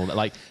turbot and all that.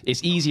 Like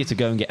it's easier to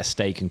go and get a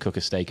steak and cook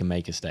a steak and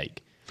make a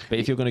steak. But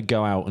if you're going to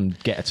go out and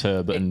get a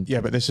turbot and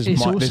Yeah, but this is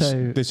It's my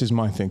also- this is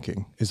my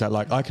thinking. Is that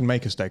like I can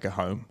make a steak at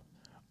home.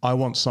 I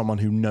want someone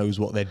who knows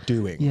what they're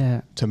doing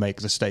Yeah. to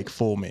make the steak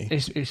for me.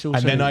 It's also,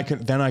 And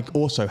then I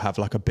also have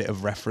like a bit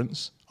of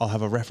reference. I'll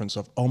have a reference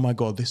of, oh my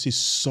God, this is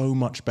so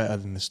much better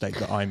than the steak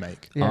that I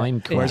make. Yeah.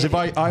 I'm Whereas if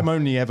I'm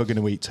only ever going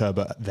to eat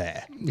turbot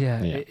there.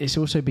 Yeah, Yeah. it's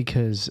also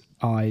because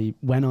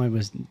when I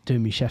was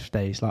doing my chef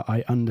days, like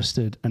I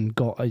understood and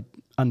got a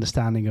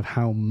understanding of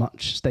how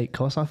much steak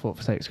costs. I thought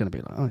steak's going to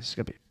be like, oh, it's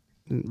going to be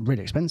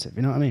really expensive.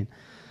 You know what I mean?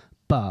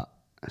 But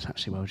it's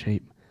actually well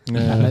cheap.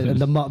 Yeah. And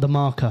the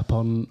markup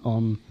on.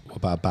 What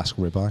about a Basque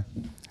ribeye?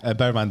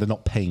 Bear in mind, they're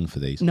not paying for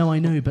these. No, I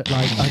know, but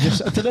like I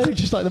don't know,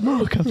 just like the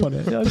markup on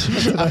it. I don't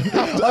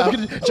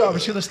know. I'm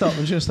just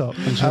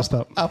gonna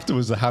stop.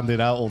 Afterwards, they're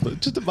handing out all the.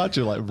 Just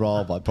imagine, like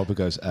Rahm, like probably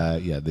goes,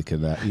 yeah, they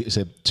can. It's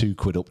a £2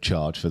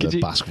 upcharge for the Could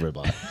you- Basque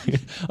ribeye.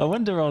 I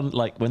wonder on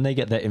like when they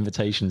get their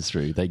invitations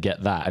through, they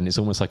get that, and it's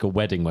almost like a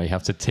wedding where you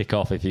have to tick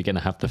off if you're going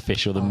to have the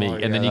fish or the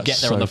meat, and then yeah, you get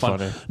that's there on so the phone.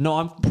 funny. No,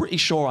 I'm pretty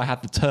sure I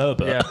had the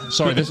turbot. Yeah.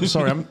 Sorry,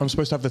 I'm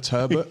supposed to have the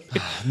turbot.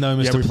 No,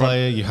 Mr. we've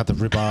Player, you had the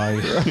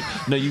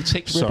ribeye. No, you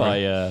ticked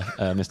Sorry.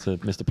 ribeye,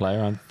 Mr.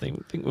 Player. I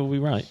think we'll be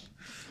right.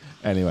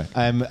 Anyway,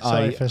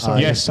 Sorry.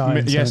 Yes,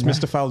 Science yes, in there.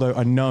 Mr. Faldo,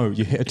 I know.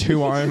 You hit a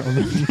 2-iron on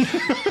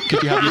the...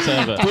 Could you have your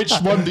turbot? Which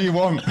one do you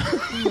want?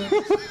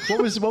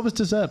 What was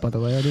dessert, by the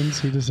way? I didn't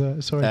see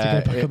dessert. Sorry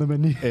to go back on the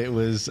menu. It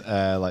was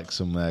like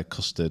some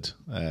custard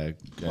and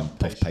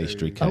puff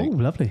pastry Oh, cake.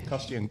 lovely.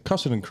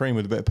 Custard and cream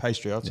with a bit of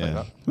pastry, I'd say Yeah.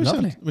 that.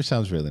 Lovely. Which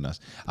sounds really nice.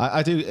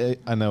 I do.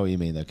 I know what you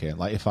mean, though, Kieran.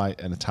 Like if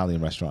an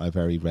Italian restaurant, I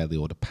very rarely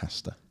order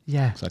pasta.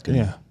 Yeah. So I can,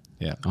 Yeah.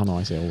 yeah. Oh no,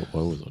 I see. I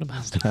always order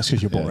pasta. That's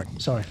because you're boring.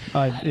 Sorry.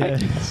 Yeah.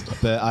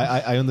 But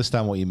I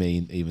understand what you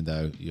mean, even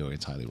though you're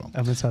entirely wrong.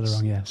 I'm entirely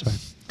wrong. Yeah. Sorry.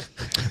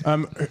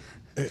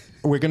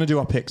 We're going to do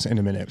our picks in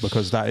a minute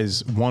because that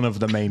is one of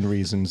the main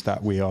reasons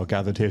that we are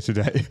gathered here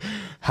today.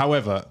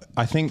 However,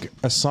 I think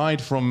aside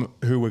from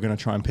who we're going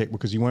to try and pick,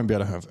 because you won't be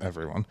able to have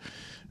everyone,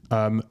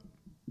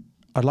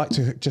 I'd like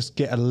to just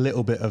get a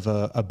little bit of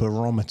a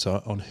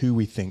barometer on who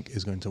we think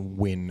is going to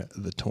win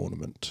the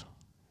tournament.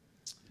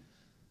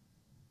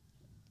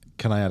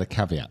 Can I add a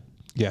caveat?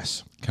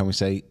 Yes. Can we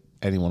say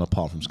anyone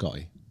apart from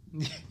Scotty?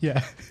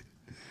 Yeah.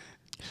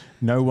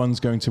 No one's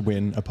going to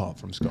win apart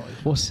from Scotty.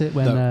 What's it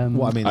when? No,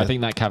 what I mean, I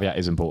think that caveat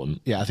is important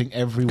yeah, I think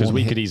everyone because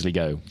we hit- could easily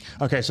go.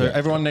 Okay, so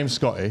everyone name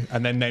Scotty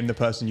and then name the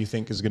person you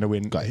think is going to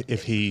win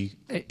if he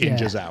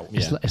injures out.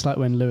 It's like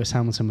when Lewis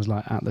Hamilton was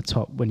like at the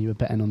top when you were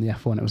betting on the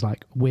F1. It was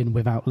like win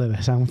without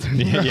Lewis Hamilton.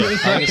 Yeah, I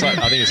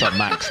think it's like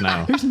Max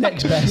now. Who's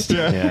next best?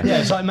 Yeah.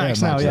 It's like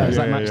Max now. Max Yeah, now. it's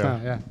like Yeah, Max yeah.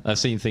 now. Yeah. I've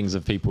seen things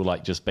of people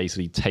like just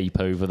basically tape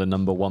over the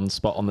number 1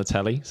 spot on the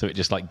telly, so it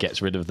just like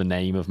gets rid of the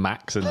name of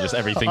Max and just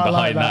everything I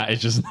like behind that. that is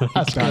just like,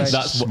 That's great.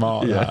 That's what-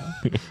 smart.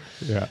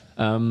 Yeah.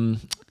 Yeah.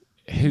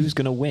 Who's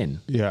gonna win?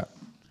 Yeah.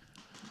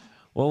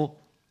 Well,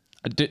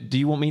 do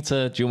you want me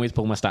to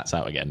pull my stats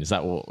out again? Is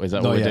that what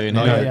Not we're yet, doing?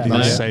 not here? yet, No,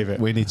 not yet. save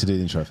it. We need to do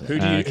the intro for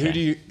that.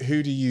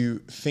 Who do you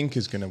think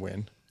is going to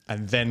win?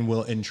 And then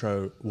we'll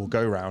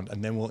go round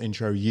and then we'll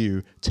intro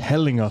you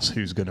telling us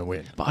who's going to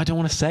win. But I don't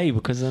want to say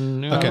because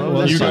then Okay, well, well,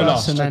 let's You do go us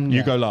last. and then-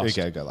 You yeah. go last.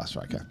 Okay, go last.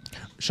 Right, okay.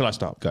 Shall I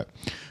start? Go.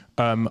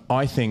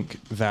 I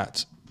think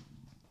that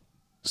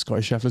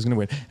Scotty Scheffler's going to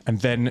win. And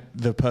then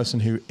the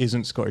person who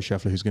isn't Scotty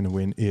Scheffler who's going to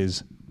win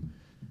is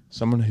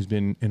someone who's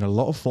been in a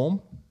lot of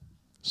form,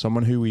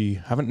 someone who we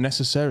haven't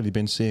necessarily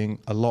been seeing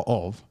a lot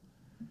of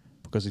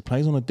because he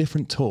plays on a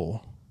different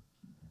tour,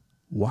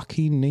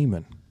 Joaquin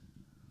Niemann.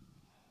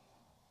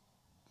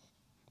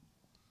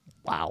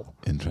 Wow.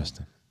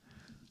 Interesting.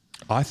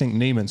 I think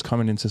Niemann's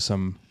coming into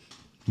some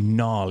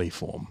gnarly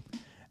form.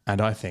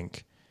 And I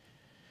think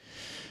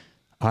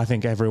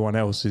everyone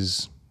else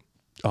is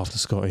after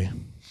Scotty.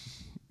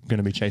 going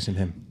to be chasing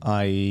him?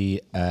 I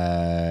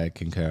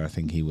concur. I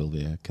think he will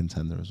be a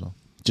contender as well.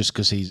 Just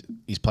because he's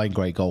playing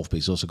great golf, but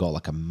he's also got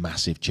like a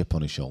massive chip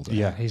on his shoulder.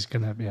 Yeah. He's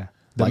gonna, yeah.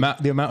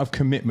 The amount of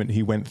commitment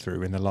he went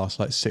through in the last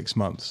like 6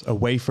 months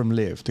away from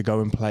Live to go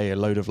and play a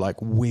load of like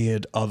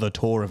weird other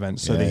tour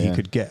events so that he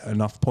could get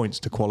enough points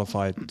to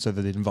qualify so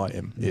that they'd invite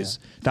him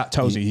that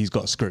tells you he's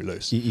got a screw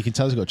loose. You can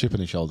tell he's got a chip on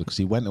his shoulder because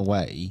he went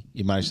away.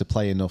 He managed to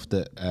play enough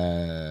that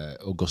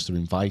Augusta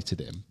invited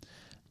him.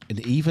 And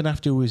even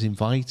after he was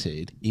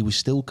invited, he was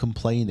still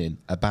complaining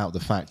about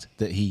the fact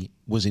that he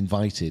was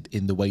invited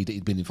in the way that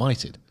he'd been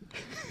invited.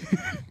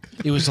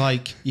 It was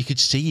like, you could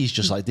see he's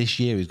just like, this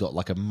year he's got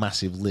like a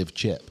massive Live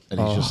chip. And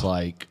he's just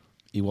like,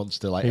 he wants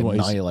to like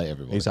annihilate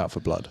everybody. He's out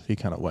for blood. He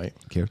cannot wait.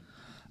 Kieran?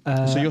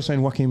 So you're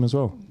saying Joaquim as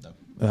well? No.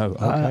 Oh,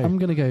 okay. I'm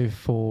going to go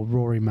for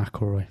Rory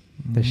McIlroy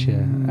this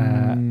year.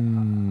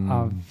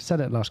 I've said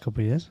it last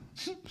couple of years.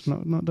 It's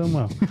not done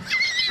well.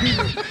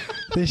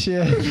 This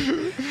year, I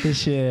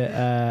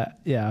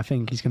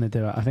think he's going to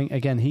do it. I think,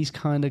 again, he's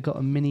kind of got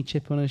a mini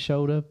chip on his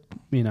shoulder.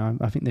 You know,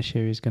 I think this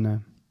year he's going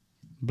to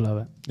blow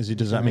it.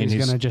 Does that mean he's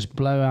going to just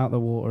blow out the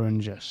water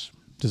and just...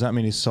 Does that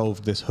mean he's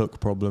solved this hook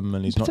problem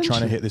and he's not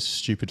trying to hit this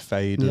stupid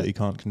fade that he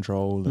can't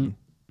control? And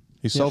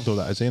he's solved all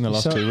that, has he, in the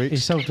last 2 weeks?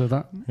 He's solved all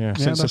that. Yeah,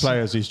 since the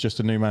Players, he's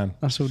just a new man.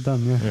 That's all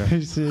done, yeah.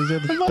 He's had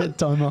a bit of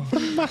time off. A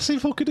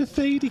massive hook and a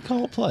fade he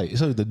can't play.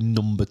 He's only the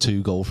number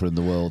 2 golfer in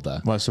the world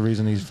there. Well, that's the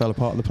reason he fell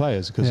apart at the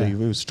Players, because he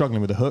was struggling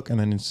with the hook, and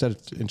then instead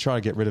of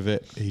trying to get rid of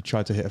it, he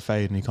tried to hit a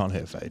fade, and he can't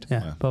hit a fade.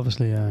 Yeah, but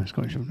obviously,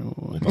 Scottish.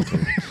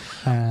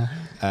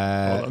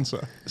 Well done,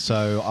 sir.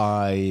 So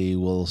I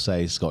will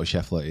say Scotty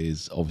Scheffler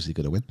is obviously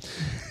going to win.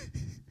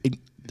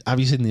 Have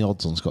you seen the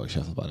odds on Scotty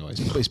Scheffler, by the way?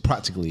 It's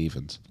practically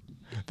evens.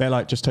 They're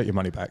like, just take your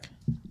money back.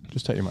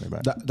 Just take your money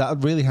back. That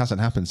really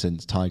hasn't happened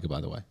since Tiger, by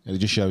the way. And it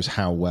just shows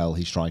how well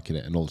he's striking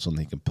it and all of a sudden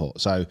he can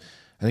put. So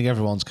I think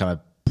everyone's kind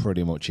of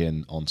pretty much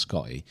in on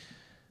Scotty.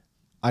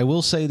 I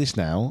will say this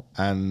now,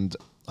 and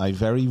I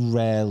very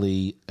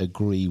rarely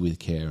agree with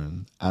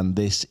Kieran, and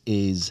this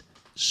is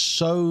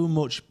so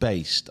much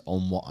based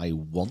on what I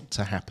want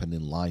to happen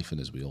in life, and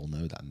as we all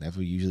know, that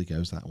never usually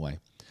goes that way.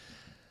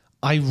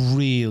 I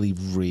really,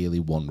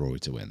 really want Rory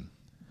to win.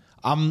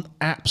 I'm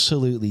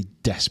absolutely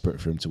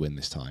desperate for him to win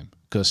this time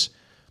because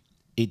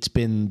it's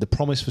been the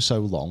promise for so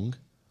long,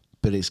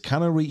 but it's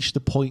kind of reached the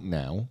point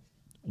now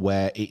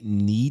where it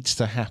needs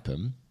to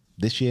happen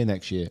this year,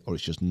 next year, or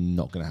it's just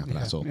not going to happen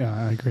at all. Yeah,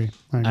 I agree.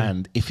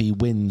 And if he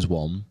wins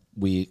one,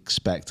 we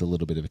expect a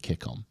little bit of a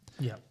kick on.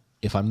 Yeah.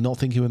 If I'm not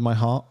thinking with my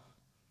heart,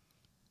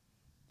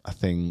 I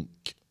think...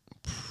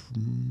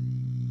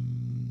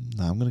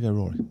 no, I'm going to go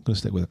Rory. I'm going to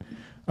stick with it.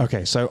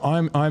 Okay, so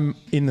I'm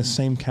in the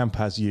same camp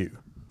as you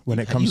when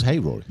it comes. You hate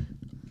Rory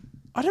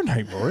I don't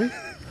hate Rory.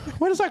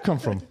 Where does that come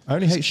from? I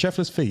only hate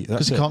Scheffler's feet.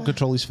 because he can't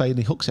control his fade and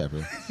he hooks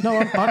everyone. No,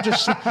 I'm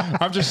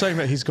just saying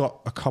that he's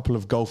got a couple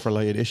of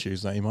golf-related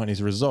issues that he might need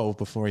to resolve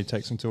before he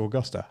takes them to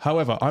Augusta.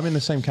 However, I'm in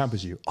the same camp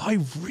as you. I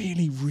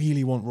really,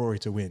 really want Rory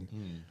to win.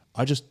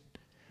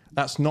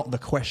 That's not the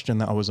question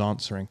that I was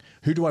answering.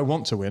 Who do I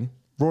want to win?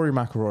 Rory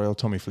McIlroy or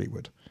Tommy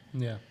Fleetwood?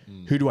 Yeah.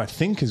 Who do I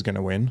think is going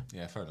to win?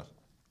 Yeah, fair enough.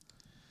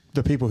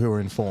 The people who are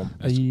in form.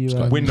 Are you,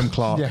 Wyndham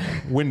Clark,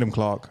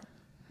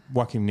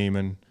 Joaquim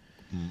Neiman.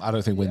 I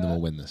don't think Wyndham will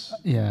win this.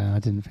 Yeah, I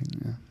didn't think.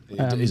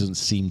 Yeah. It doesn't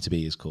seem to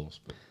be his course.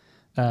 But.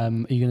 Are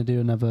you going to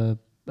do another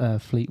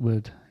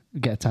Fleetwood?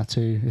 Get a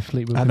tattoo if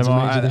Fleetwood wins a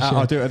major this year?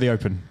 I'll do it at the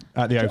Open.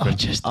 At the Open.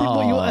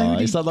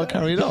 Is that not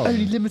carried on?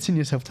 Only limiting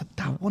yourself to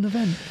that one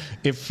event.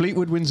 If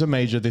Fleetwood wins a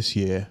major this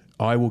year,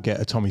 I will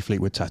get a Tommy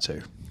Fleetwood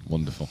tattoo.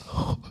 Wonderful.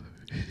 All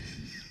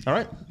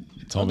right,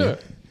 Tommy,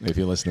 if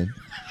you're listening.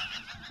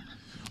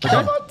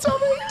 Come on,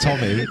 Tommy.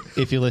 Tommy,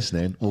 if you're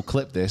listening, we'll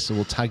clip this and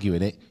we'll tag you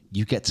in it.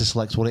 You get to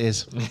select what it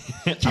is.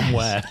 And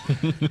where?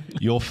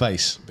 Your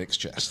face. Nick's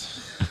chest.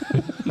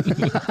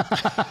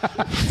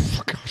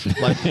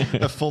 Like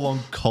a full-on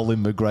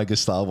Colin McGregor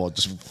style one,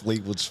 just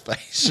Fleetwood's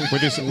face.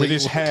 with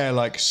his hair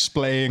like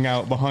splaying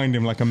out behind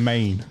him like a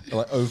mane.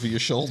 Like over your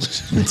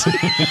shoulders.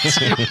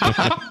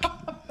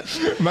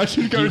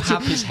 Imagine going You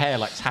have his hair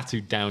like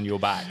tattooed down your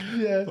back.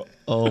 Yeah.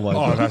 Oh my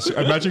god.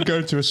 Imagine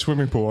going to a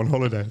swimming pool on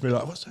holiday. Be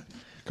like, what's that?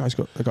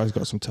 The guy's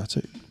got some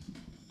tattoo.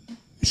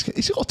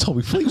 He's got a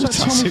Tommy Fleetwood What's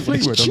that Tommy tattoo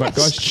Fleetwood on that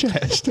guy's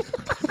chest?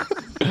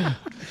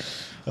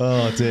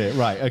 Oh dear.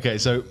 Right. Okay.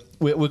 So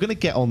we're going to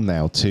get on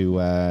now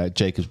to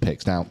Jacob's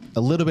picks. Now,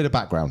 a little bit of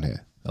background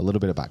here. The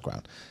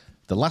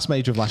last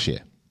major of last year,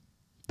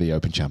 the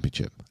Open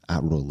Championship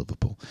at Royal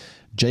Liverpool,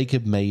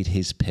 Jacob made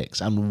his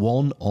picks, and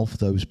one of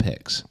those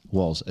picks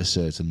was a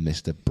certain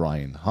Mr.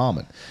 Brian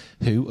Harman,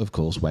 who, of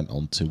course, went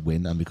on to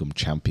win and become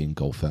champion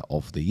golfer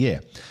of the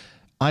year.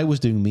 I was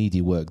doing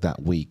media work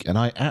that week, and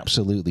I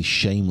absolutely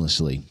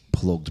shamelessly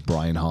plugged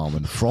Brian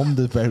Harman from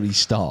the very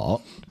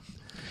start,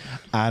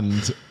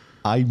 and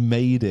I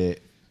made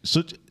it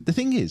such... The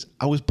thing is,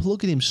 I was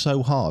plugging him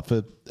so hard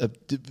for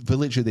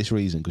literally this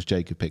reason, because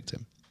Jacob picked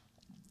him.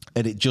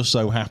 And it just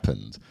so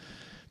happened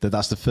that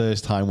that's the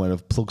first time when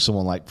I've plugged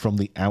someone like from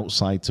the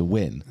outside to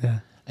win. Yeah.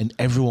 And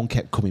everyone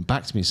kept coming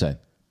back to me saying,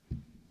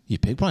 You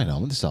picked Brian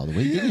Rahm at the start of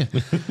the week, didn't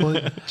you? Well, do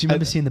you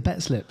remember seeing the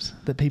bet slips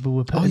that people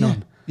were putting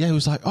on? Yeah, it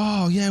was like,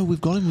 oh, yeah, we've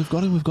got him.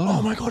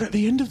 Oh my God, at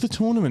the end of the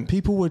tournament,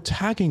 people were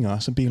tagging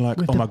us and being like,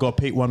 With oh my God,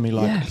 Pete won me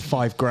like Yeah.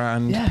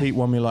 £5,000. Yeah. Pete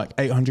won me like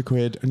 800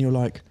 quid. And you're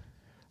like,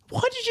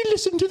 why did you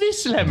listen to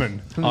this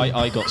lemon?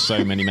 I got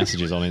so many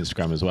messages on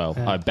Instagram as well.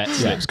 I bet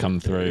slips come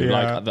through.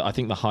 Yeah. Like I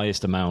think the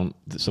highest amount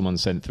that someone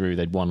sent through,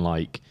 they'd won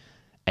like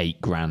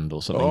 $8,000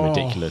 or something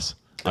ridiculous.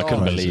 I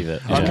couldn't believe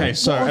it. Yeah. Okay,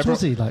 so What odds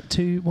was he? Like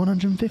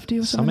 150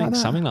 or something like that?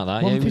 Something like that.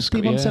 Yeah,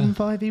 150, he was,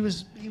 175. He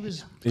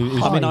was.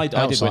 I mean, I did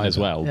win outside as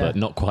well, Yeah. but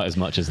not quite as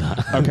much as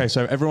that. Okay,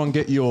 so everyone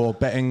get your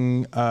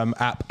betting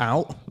app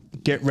out.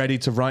 Get ready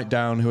to write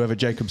down whoever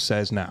Jacob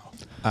says now.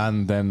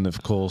 And then,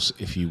 of course,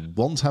 if you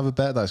want to have a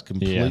bet, that's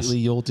completely Yes.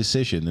 your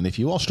decision. And if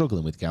you are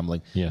struggling with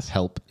gambling, Yes.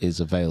 help is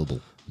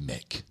available.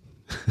 Mick.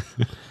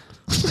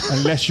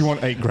 Unless you want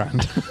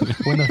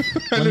 £8,000.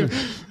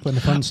 When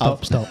the fun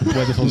stops.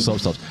 Where the fun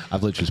stops.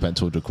 I've literally spent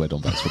 200 quid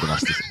on bets for the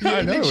Masters.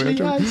 I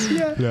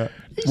know. Yeah.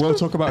 We'll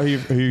talk about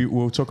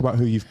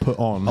who you've put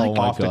on Oh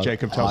my after God.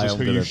 Jacob tells I us am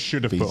who you gonna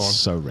should have be put on.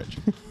 so rich.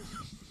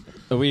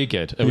 Are we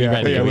good? Are we Yeah,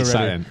 ready? yeah, Are we we're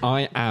sat ready. in?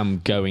 I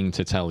am going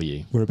to tell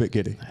you We're a bit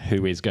giddy.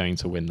 who is going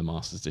to win the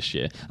Masters this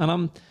year,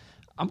 and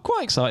I'm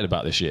quite excited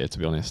about this year, to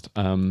be honest.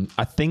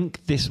 I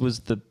think this was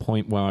the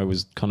point where I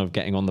was kind of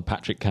getting on the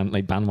Patrick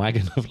Cantlay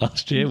bandwagon of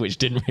last year, which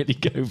didn't really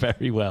go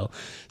very well.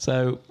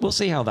 So we'll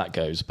see how that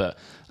goes. But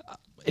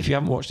if you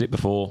haven't watched it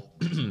before,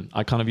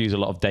 I kind of use a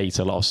lot of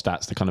data, a lot of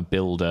stats to kind of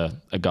build a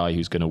guy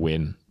who's going to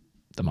win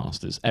the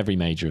Masters, every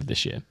major of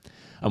this year.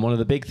 And one of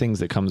the big things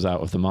that comes out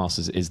of the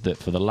Masters is that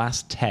for the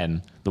last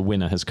 10, the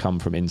winner has come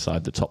from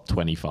inside the top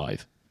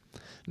 25.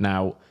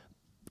 Now,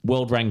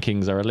 world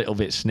rankings are a little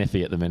bit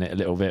sniffy at the minute, a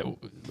little bit,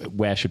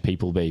 where should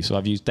people be? So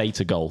I've used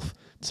Data Golf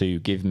to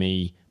give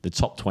me the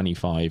top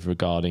 25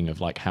 regarding of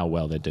like how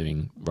well they're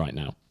doing right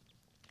now.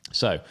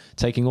 So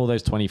taking all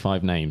those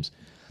 25 names,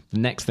 the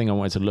next thing I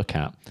wanted to look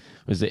at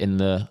was that in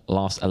the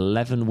last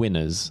 11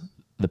 winners,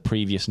 the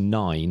previous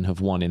 9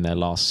 have won in their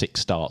last 6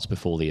 starts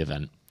before the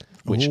event,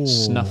 which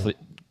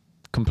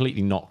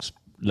completely knocks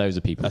loads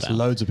of people That's down.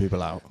 loads of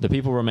people out. The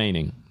people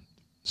remaining,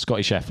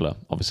 Scotty Scheffler,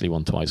 obviously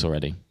won twice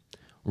already.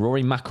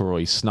 Rory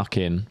McIlroy snuck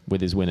in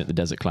with his win at the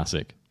Desert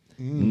Classic.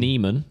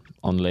 Neiman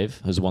on Live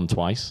has won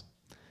twice.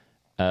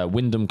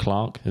 Wyndham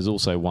Clark has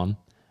also won.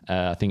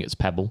 I think it's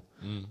Pebble.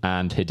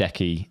 And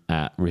Hideki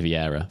at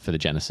Riviera for the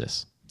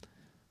Genesis.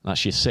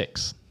 That's your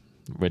 6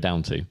 we're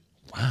down to.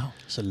 Wow.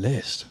 It's a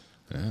list.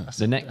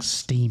 The next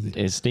Steamed.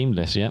 is steamed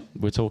list, yeah.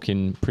 We're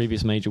talking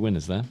previous major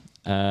winners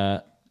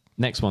there.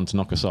 Next one to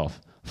knock us off.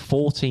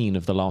 14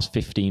 of the last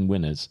 15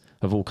 winners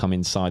have all come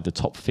inside the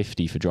top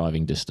 50 for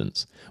driving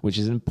distance, which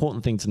is an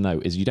important thing to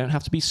note. Is you don't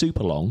have to be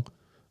super long,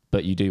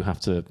 but you do have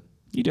to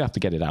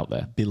get it out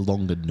there. Be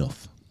long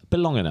enough.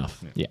 But long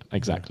enough. Yeah,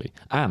 exactly.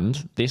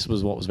 And this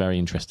was what was very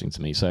interesting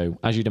to me. So,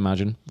 as you'd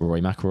imagine,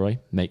 Rory McIlroy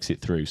makes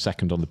it through,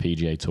 second on the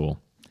PGA Tour.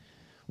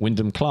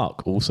 Wyndham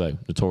Clark, also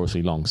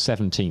notoriously long,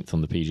 17th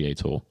on the PGA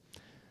Tour.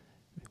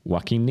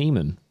 Joaquin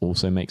Neiman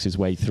also makes his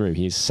way through.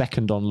 He is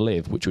second on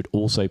Live, which would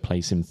also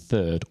place him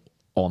third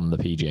on the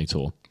PGA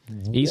Tour.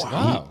 He's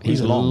He's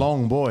a long.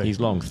 long boy. He's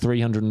long,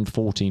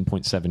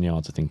 314.7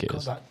 yards, I think it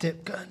is. That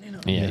dip going, you know.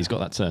 Yeah, he's got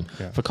that turn.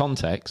 Yeah. For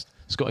context,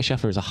 Scotty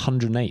Scheffler is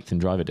 108th in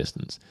driver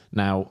distance.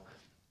 Now,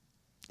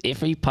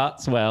 if he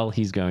putts well,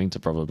 he's going to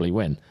probably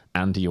win.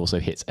 And he also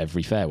hits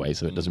every fairway,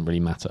 so it doesn't really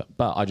matter.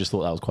 But I just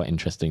thought that was quite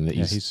interesting that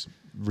He's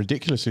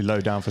ridiculously low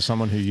down for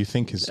someone who you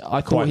think is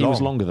I quite thought he long.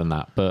 was longer than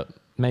that, but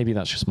maybe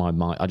that's just my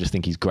mind. I just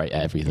think he's great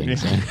at everything.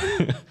 So.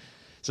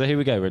 So here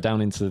we go. We're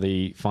down into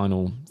the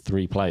final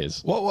 3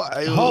 players. Whoa,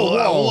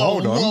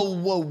 hold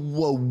on.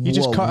 Whoa. You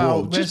just cut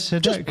out-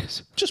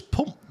 Just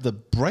pump the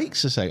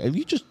brakes a second. Have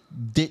you just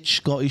ditched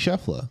Scotty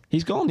Scheffler?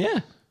 He's gone,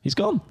 yeah. He's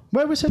gone.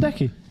 Where was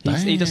Hideki?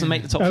 He doesn't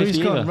make the top Oh, 50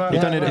 he's gone, either. right. You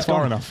don't Yeah, need it He's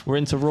far gone. enough. We're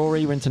into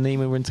Rory, we're into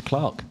Neiman, we're into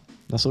Clark.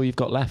 That's all you've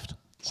got left.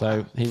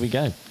 So here we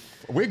go.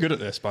 We're good at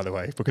this, by the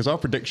way, because our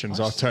predictions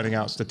are turning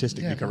out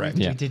statistically correct.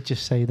 Yeah. He did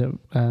just say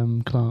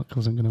that Clark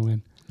wasn't going to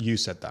win. You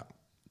said that.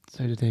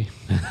 So did he.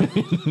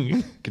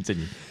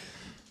 Continue.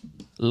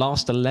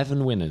 Last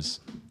 11 winners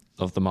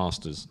of the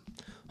Masters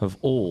have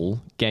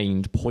all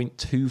gained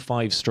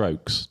 0.25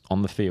 strokes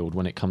on the field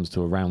when it comes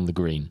to around the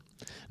green.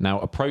 Now,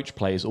 approach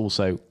play is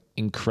also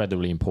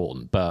incredibly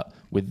important, but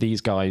with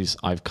these guys,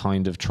 I've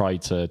kind of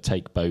tried to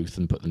take both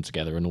and put them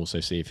together and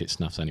also see if it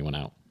snuffs anyone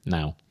out.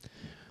 Now,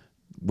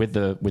 with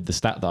the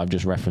stat that I've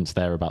just referenced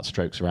there about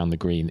strokes around the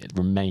green, it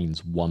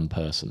remains one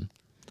person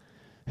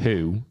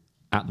who,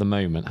 at the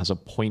moment, has a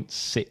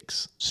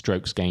 0.6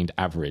 strokes gained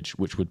average,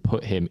 which would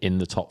put him in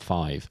the top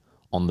 5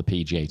 on the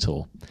PGA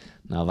Tour.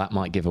 Now, that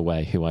might give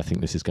away who I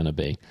think this is going to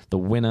be. The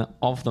winner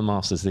of the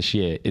Masters this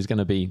year is going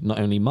to be not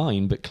only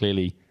mine, but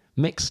clearly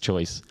Mick's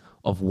choice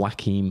of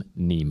Joaquin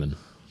Neiman.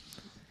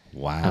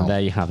 Wow. And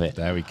there you have it.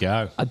 There we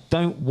go. I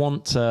don't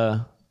want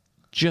to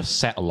just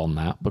settle on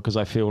that because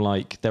I feel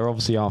like there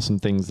obviously are some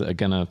things that are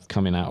going to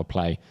come in out of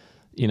play.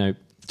 You know,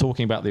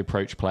 talking about the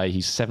approach play.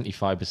 He's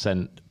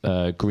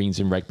 75% greens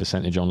in reg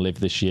percentage on live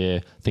this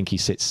year. I think he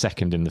sits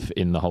second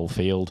in the whole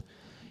field.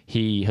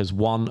 He has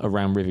won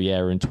around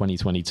Riviera in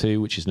 2022,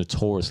 which is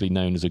notoriously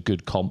known as a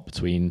good comp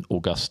between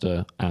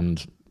Augusta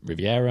and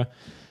Riviera.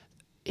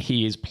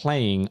 He is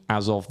playing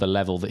as of the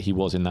level that he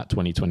was in that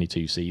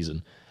 2022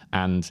 season.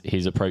 And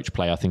his approach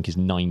play, I think, is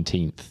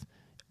 19th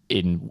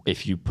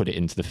if you put it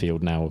into the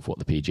field now of what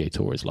the PGA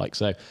Tour is like.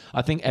 So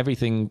I think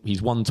everything,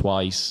 he's won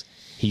twice.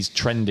 He's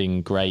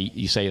trending great.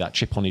 You say that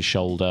chip on his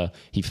shoulder.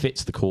 He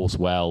fits the course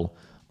well.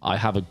 I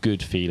have a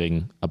good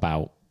feeling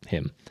about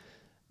him.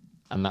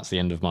 And that's the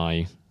end of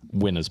my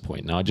winner's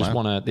point. Now, I just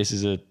want to... This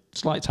is a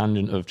slight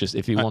tangent of just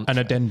if you want... An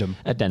addendum.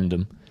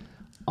 Addendum.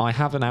 I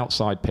have an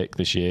outside pick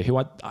this year who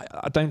I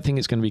don't think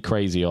it's going to be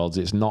crazy odds.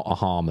 It's not a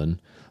Harmon.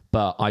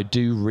 But I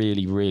do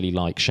really, really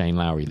like Shane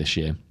Lowry this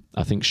year.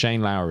 I think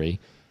Shane Lowry,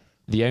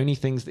 the only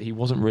things that he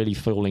wasn't really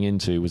falling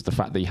into was the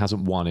fact that he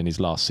hasn't won in his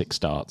last 6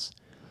 starts.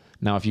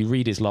 Now, if you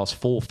read his last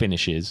 4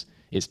 finishes,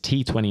 it's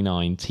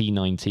T29,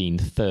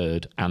 T19,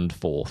 3rd and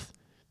 4th,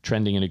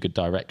 trending in a good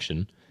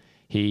direction.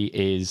 He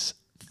is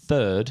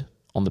 3rd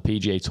on the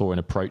PGA Tour in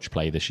approach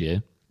play this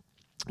year.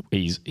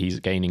 He's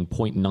gaining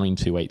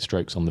 0.928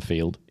 strokes on the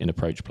field in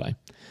approach play.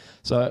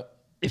 So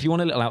if you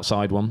want a little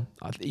outside one,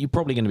 you're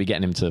probably going to be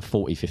getting him to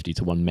 40, 50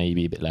 to 1,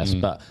 maybe a bit less.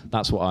 But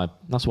that's what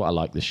I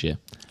like this year.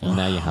 And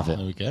there you have it.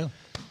 There we go.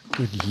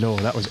 Good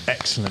Lord, that was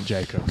excellent,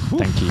 Jacob.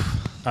 Thank you.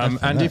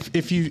 And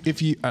if you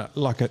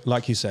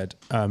like you said,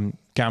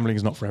 gambling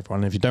is not for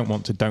everyone. If you don't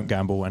want to, don't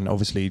gamble, and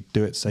obviously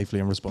do it safely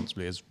and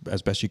responsibly as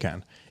best you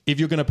can. If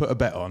you're going to put a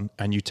bet on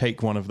and you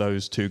take one of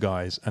those 2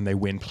 guys and they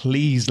win,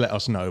 please let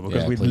us know,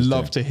 because we'd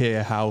love to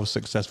hear how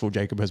successful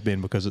Jacob has been,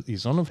 because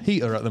he's on a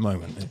heater at the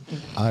moment.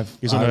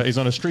 He's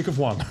on a streak of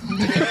 1. I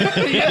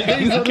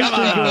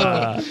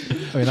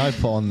mean, I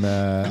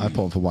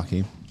put on for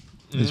Joaquin.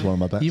 Is one of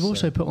my bets. You've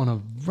also put on a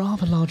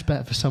rather large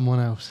bet for someone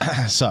else.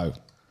 So,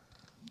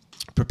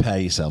 prepare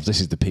yourselves.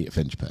 This is the Peter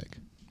Finch pick.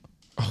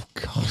 Oh,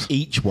 God.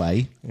 Each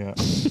way, Yeah.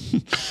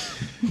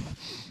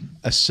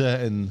 a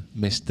certain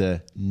Mr.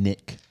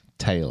 Nick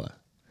Taylor.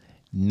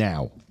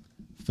 Now,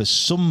 for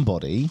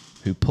somebody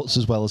who puts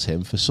as well as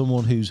him, for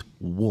someone who's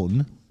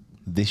won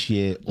this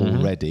year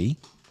already,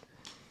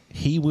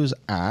 he was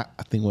at,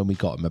 I think when we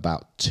got him,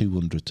 about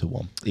 200 to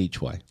 1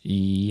 each way.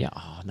 Yeah.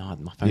 Oh, no,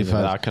 my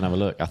favourite. I can have a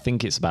look. I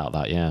think it's about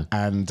that, yeah.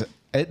 And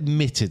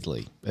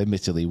admittedly,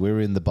 we were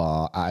in the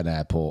bar at an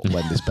airport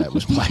when this bet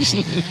was placed.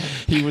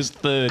 He was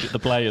 3rd at the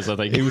players, I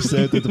think. He was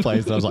 3rd at the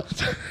players, and I was like,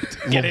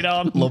 get it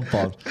on. Lump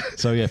on.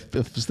 So, yeah, I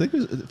think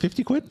it was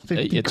 50 quid?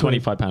 50 yeah,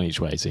 £25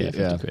 each way, so yeah,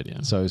 50 quid, yeah.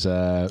 So it's,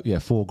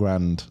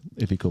 $4,000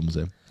 if he comes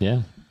in.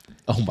 Yeah.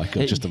 Oh my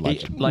God, just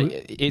imagine.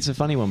 It's a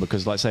funny one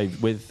because, like I say,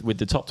 with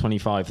the top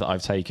 25 that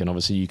I've taken,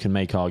 obviously you can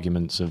make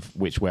arguments of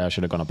which way I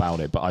should have gone about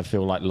it. But I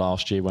feel like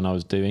last year when I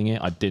was doing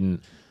it, I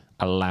didn't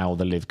allow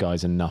the live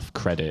guys enough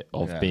credit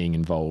of being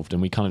involved.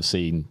 And we kind of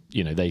seen,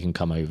 they can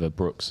come over.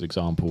 Brooks,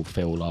 example,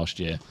 Phil last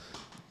year.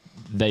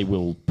 They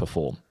will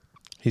perform.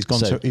 He's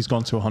gone to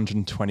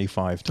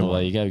 125 to 1.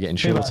 There you go, getting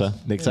shorter.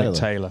 Nick Taylor. Nick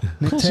Taylor.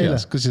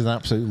 Because he's an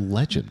absolute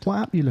legend. What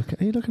app are you looking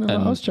at? Are you looking at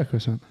Ozchecker or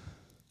something?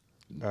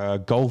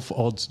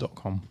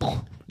 Golfodds.com.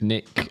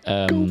 Nick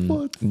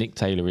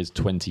Taylor is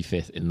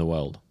 25th in the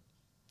world.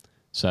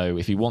 So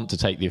if you want to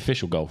take the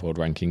official Golf World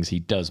rankings, he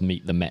does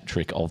meet the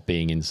metric of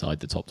being inside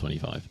the top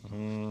 25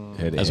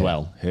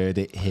 well. Heard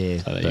it here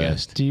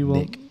first. Do you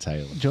want Nick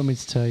Taylor? Do you want me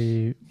to tell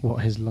you what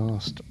his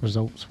last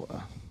results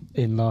were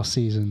in last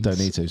season's Don't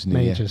need to. It's a new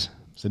majors? Year.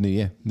 It's a new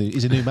year.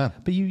 He's a new man.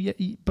 But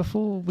you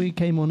before we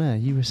came on air,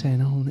 you were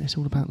saying, "Oh, it's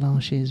all about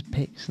last year's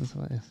picks and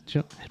stuff like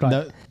this."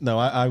 Right. No.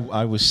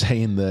 I was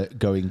saying that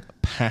going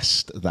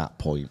past that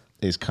point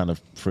is kind of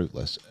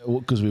fruitless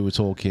because we were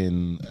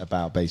talking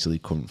about basically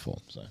current form.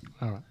 So,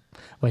 all right.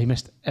 Well, he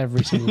missed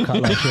every single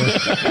cut last year.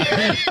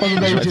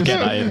 Let's get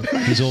that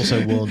in. He's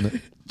also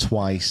won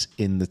twice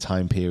in the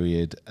time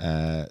period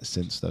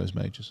since those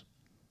majors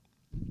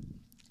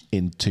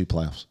in 2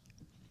 playoffs.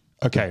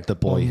 Okay, the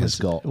boy has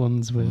got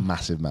ones with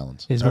massive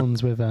melons. His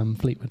ones with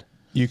Fleetwood.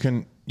 You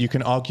can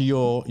argue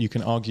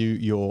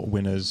your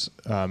winners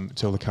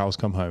till the cows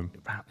come home.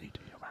 You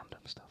do your random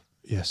stuff.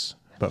 Yes,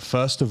 but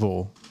first of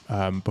all,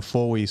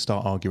 before we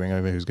start arguing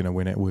over who's going to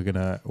win it, we're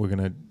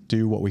gonna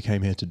do what we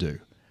came here to do,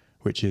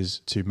 which is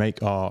to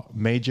make our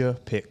major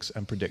picks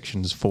and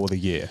predictions for the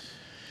year.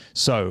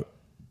 So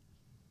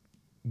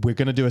we're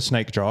going to do a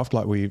snake draft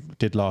like we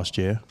did last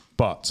year,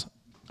 but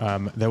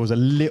there was a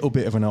little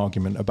bit of an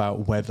argument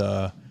about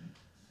whether,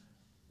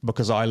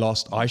 because I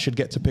lost, I should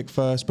get to pick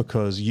first,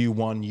 because you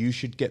won, you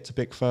should get to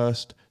pick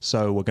first.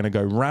 So we're going to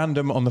go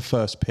random on the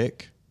first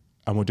pick,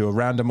 and we'll do a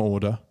random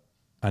order,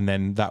 and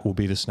then that will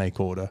be the snake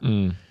order.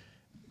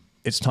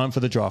 It's time for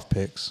the draft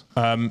picks.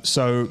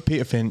 So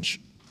Peter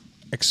Finch,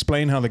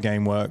 explain how the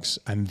game works,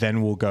 and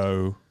then we'll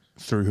go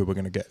through who we're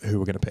going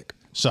to pick.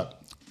 So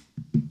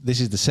This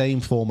is the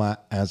same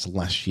format as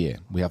last year.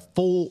 We have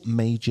 4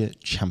 major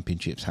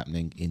championships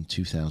happening in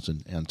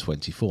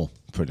 2024.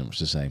 Pretty much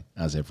the same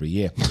as every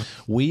year.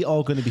 We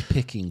are going to be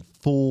picking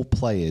 4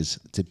 players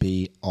to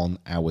be on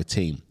our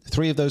team.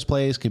 3 of those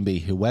players can be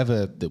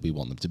whoever that we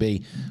want them to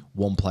be.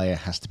 1 player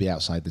has to be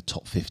outside the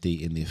top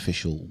 50 in the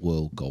official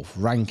World Golf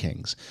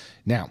Rankings.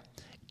 Now,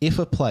 if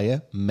a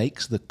player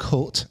makes the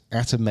cut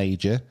at a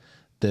major,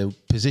 the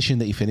position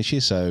that he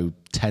finishes, so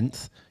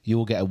 10th, you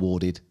will get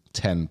awarded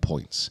 10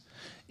 points.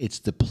 It's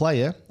the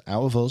player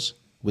out of us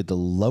with the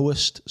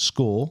lowest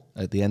score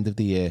at the end of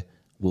the year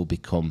will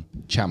become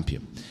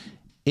champion.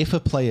 If a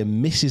player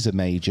misses a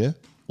major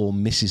or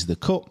misses the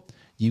cut,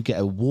 you get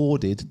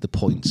awarded the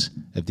points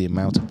of the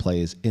amount of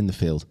players in the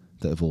field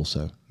that have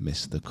also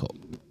missed the cut.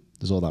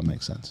 Does all that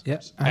make sense?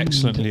 Yes.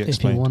 Excellently If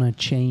explained. you want to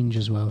change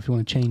as well, if you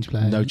want to change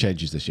players. No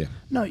changes this year.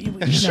 No,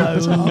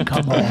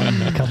 come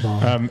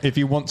on. If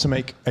you want to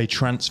make a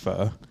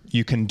transfer,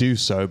 you can do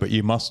so, but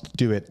you must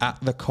do it at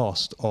the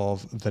cost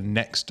of the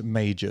next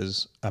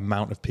major's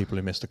amount of people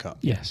who missed the cut.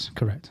 Yes,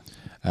 correct.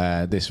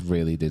 This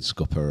really did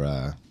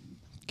scupper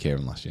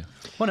Kieran last year.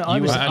 Well,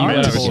 no,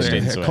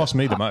 It cost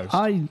me the most.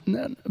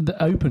 The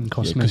Open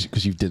cost me.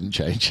 Because you didn't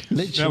change.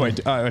 Literally.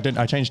 No, I didn't.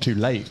 I changed too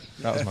late.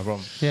 That was my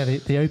problem. Yeah,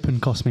 the Open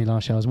cost me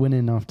last year. I was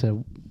winning after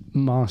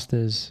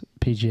Masters,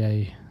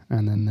 PGA,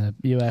 and then the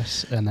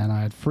US, and then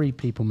I had 3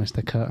 people miss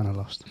the cut, and I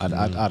lost. I'd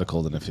have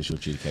called an official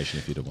adjudication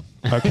if you'd have won.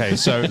 Okay,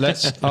 so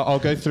I'll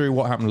go through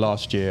what happened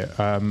last year.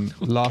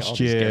 Last God,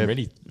 year, it's getting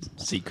really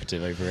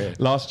secretive over here.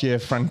 last year,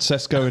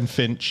 Francesco and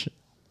Finch.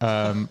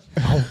 Oh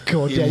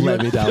God! You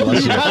let me down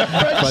last year.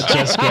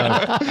 Francesco.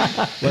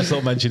 Let's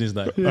not mention his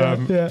name.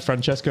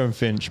 Francesco and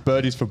Finch,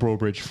 birdies for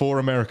Broadbridge, 4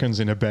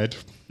 Americans in a bed.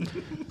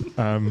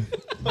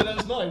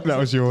 That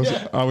was yours.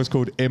 Yeah. I was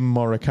called Im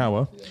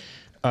Morikawa.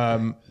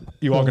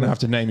 You are going to have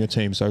to name your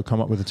team, so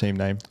come up with a team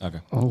name. Okay.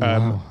 Oh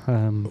wow!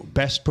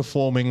 Best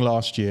performing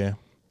last year.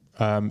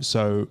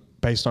 So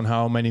based on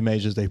how many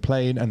majors they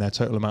played and their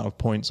total amount of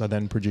points, I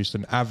then produced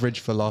an average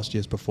for last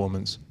year's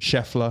performance.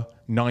 Scheffler,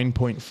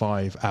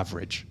 9.5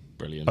 average.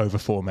 Brilliant. Over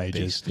 4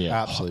 majors. Beast.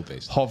 Yeah. Absolute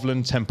beast.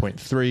 Hovland,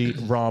 10.3.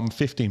 Rahm,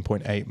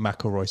 15.8.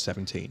 McIlroy,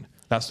 17.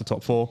 That's the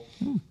top 4.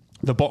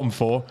 The bottom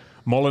 4,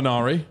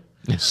 Molinari,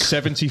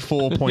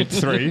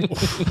 74.3.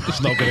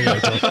 It's not going to go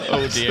tough.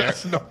 Oh dear.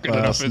 That's not good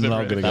enough, is it?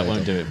 not gonna That go won't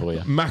tough. do it for you.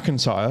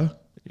 McIntyre,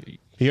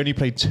 he only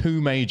played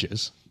 2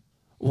 majors.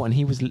 Oh, and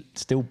he was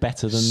still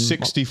better than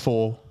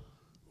 64.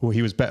 Well,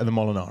 he was better than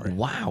Molinari.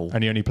 Wow.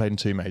 And he only played in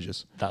 2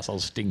 majors. That's how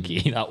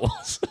stinky that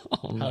was.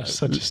 Oh, no.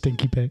 Such a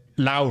stinky pick.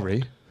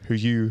 Lowry, who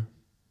you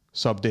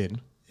subbed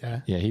in,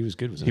 Yeah, he was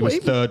good, wasn't he he?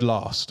 was 3rd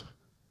last.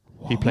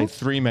 He played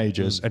 3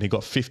 majors and he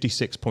got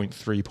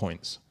 56.3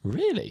 points.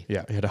 Really?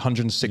 Yeah, he had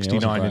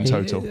 169 in Yeah,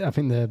 total. I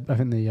think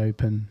the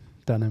Open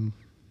done him.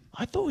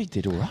 I thought he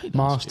did all right. last year.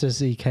 Masters,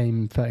 he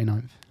came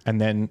 39th.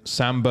 And then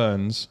Sam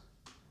Burns,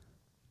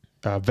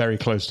 very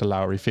close to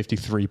Lowry,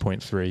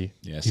 53.3.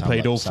 Yeah, he Sam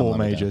played all Sam 4 let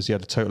me majors. He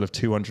had a total of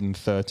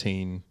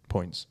 213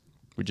 points,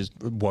 which is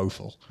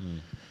woeful.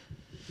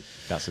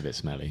 That's a bit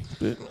smelly.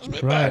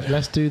 Right,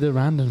 let's do the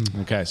random.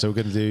 Okay, so we're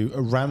going to do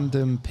a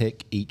random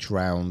pick each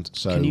round.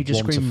 So Can you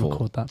just 1 to screen 4.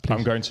 record that, please?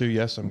 I'm going to,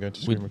 yes, I'm going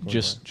to screen With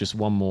record just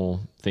one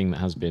more thing that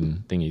has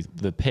been thingy.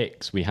 The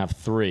picks, we have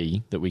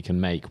 3 that we can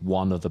make.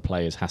 1 of the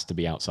players has to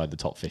be outside the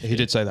top 50. He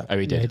did say that. Oh,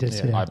 he did? Yeah, he did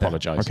say I that.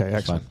 apologise. Okay,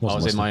 excellent. I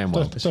was in my own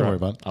world. Don't worry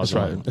about it. I was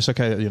That's right. right. It's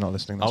okay that you're not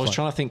listening. I That's was fine.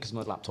 trying to think because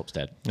my laptop's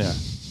dead. Yeah.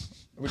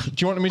 Do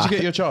you want me to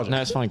get your charger? No,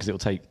 it's fine because it'll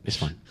take. It's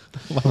fine.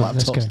 My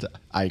let's laptop's go.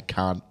 I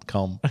can't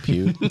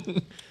compute.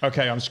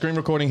 Okay, I'm screen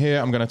recording here.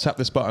 I'm going to tap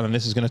this button and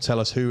this is going to tell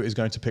us who is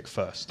going to pick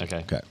first. Okay.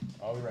 Okay.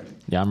 Are we ready?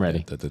 Yeah, I'm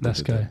ready.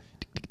 Let's go.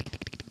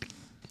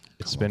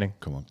 It's spinning.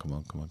 Come on. I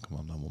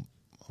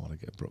want to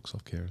get Brooks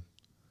off Kieran.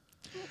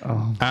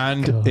 Oh,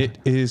 And God. it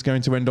is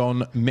going to end on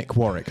Mick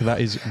Warwick. That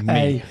is me.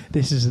 Hey,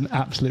 this is an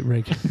absolute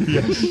rig.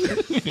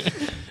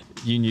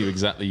 You knew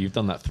exactly. You've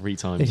done that 3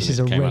 times. This and is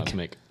it a came rig. out to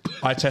Mick.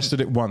 I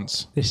tested it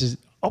once. This is.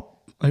 Oh,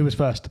 who was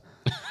first?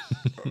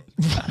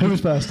 Who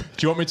was first?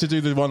 Do you want me to do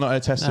the one that I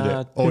tested it?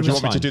 who Or do you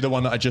was want me to fine. do the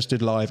one that I just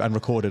did live and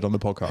recorded on the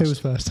podcast? Who was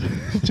first?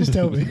 Just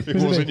tell me. It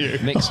wasn't you.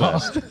 Mick's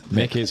first.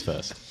 Mick is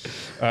first.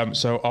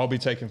 So I'll be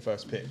taking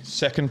first pick.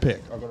 Second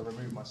pick. I've got to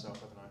remove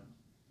myself, haven't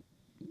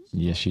I?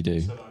 Yes, you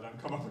do. So that I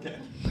don't come up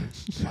again.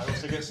 I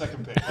also get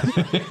second pick.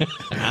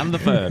 And the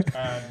third.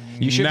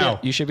 You should.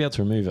 Now. You should be able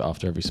to remove it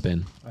after every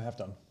spin. I have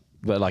done.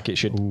 But like it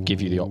should give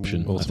you the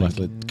option. I think.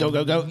 Automatically. Go.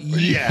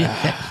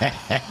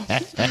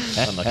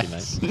 Unlucky,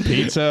 mate.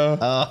 Peter.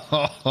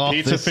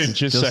 Peter This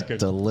Finch is just second.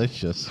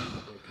 Delicious.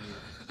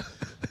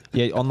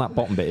 Yeah, on that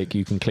bottom bit,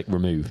 you can click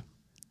remove.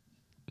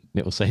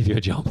 It will save you a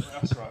job.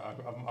 That's right.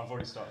 I've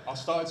already started. I'll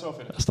start it off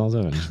in it. Stars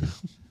over.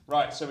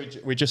 Right. So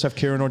we just have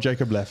Kieran or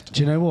Jacob left. Do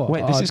you know what?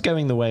 Wait, this is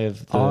going the way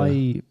of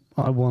the.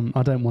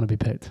 I don't want to be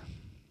picked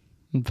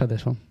for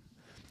this one.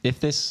 If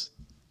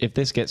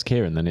this gets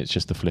Kieran, then it's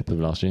just the flip of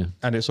last year.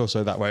 And it's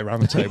also that way around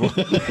the table.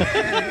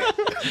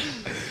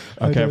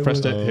 Okay, I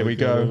pressed it. Here we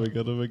go.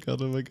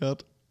 Oh my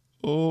god.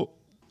 Oh.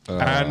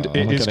 And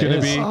it is going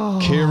to be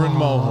Kieran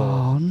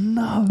Mulhall. Oh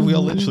We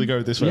all literally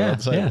go this way around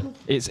the table.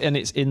 It's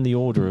in the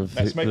order of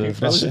It's making-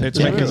 the it's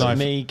making life-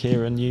 me,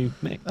 Kieran, you,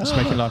 Mick. It's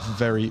making life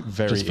very,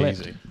 very Just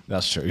flipped. easy.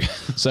 That's true.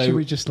 So Should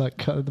we just like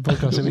cut the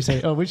podcast and we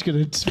say, "Oh, we're just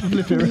going to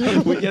flip it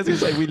around"? we, as I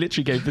say, we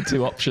literally gave the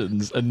two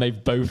options, and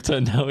they've both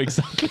turned out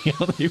exactly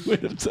how they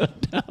would have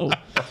turned out.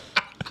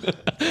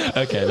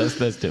 Okay, let's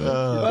do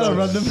it.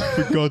 Random.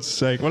 For God's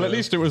sake. Well, at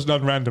least it was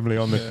done randomly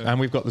on the, and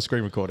we've got the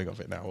screen recording of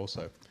it now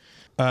also.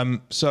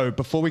 So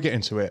before we get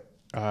into it,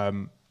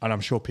 and I'm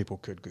sure people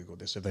could Google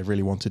this if they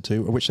really wanted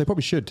to, which they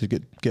probably should to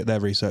get their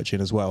research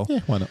in as well.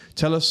 Yeah, why not?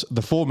 Tell us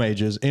the 4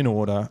 majors in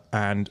order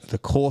and the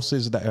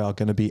courses that are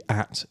going to be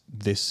at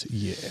this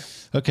year.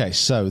 Okay,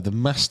 so the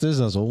Masters,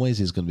 as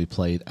always, is going to be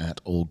played at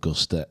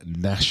Augusta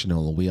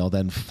National. We are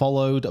then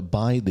followed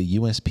by the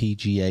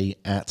USPGA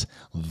at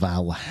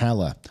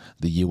Valhalla.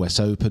 The US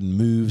Open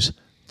moves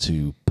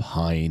to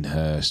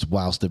Pinehurst,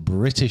 whilst the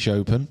British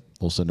Open,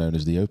 also known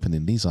as the Open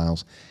in these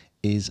Isles,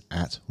 is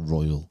at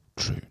Royal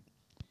Troon.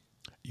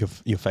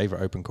 Your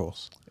favourite open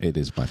course. It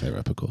is my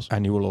favourite Open course.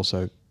 And you will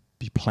also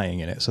be playing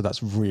in it, so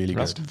that's really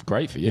That's good.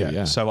 great for you.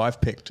 Yeah. So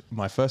I've picked,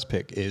 my first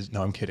pick is,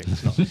 no, I'm kidding.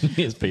 It's not.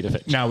 It's Peter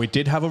Finch. Now, we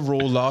did have a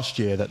rule last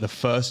year that the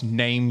first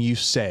name you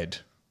said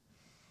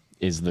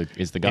Is the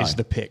guy. is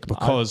the pick,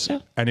 because, yeah.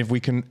 and if we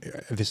can,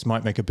 this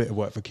might make a bit of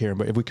work for Kieran,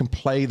 but if we can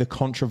play the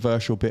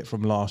controversial bit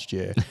from last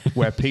year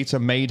where Peter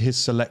made his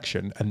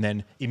selection and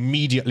then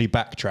immediately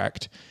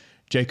backtracked,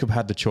 Jacob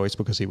had the choice,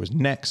 because he was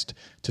next,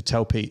 to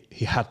tell Pete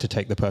he had to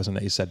take the person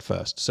that he said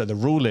first. So the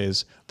rule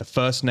is the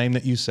first name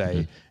that you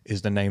say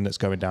is the name that's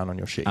going down on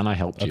your sheet. And I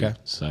helped you, Okay.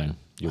 so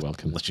you're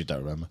welcome. Unless you don't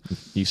remember.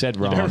 You said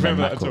Rahm. don't then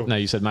remember that at all? No,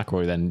 you said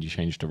McIlroy, then you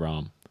changed to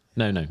Rahm.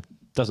 No,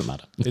 doesn't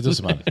matter. It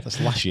doesn't matter. That's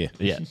last year.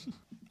 Yeah.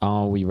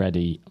 Are we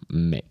ready,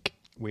 Mick?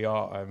 We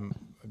are. I'm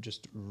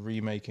just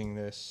remaking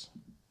this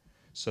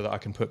so that I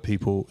can put the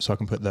players'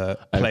 put the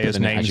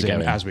name names as you go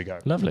in in. as we go.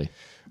 Lovely.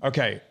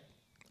 Okay.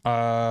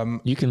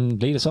 You can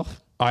lead us off.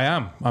 I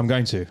am. I'm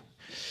going to. I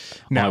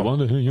Now,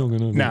 wonder who you're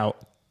going to be. Now,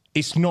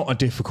 it's not a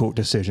difficult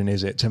decision,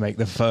 is it, to make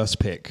the first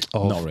pick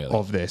Not really.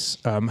 of this?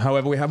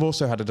 However, we have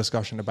also had a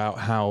discussion about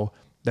how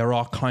there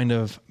are kind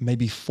of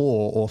maybe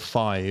 4 or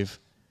 5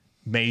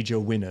 major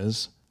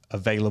winners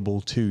available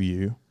to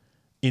you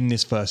in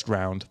this first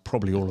round.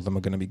 Probably all of them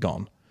are going to be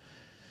gone.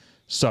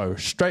 So,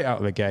 straight out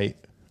of the gate,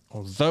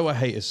 although I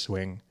hate his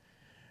swing,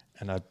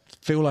 and I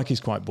feel like he's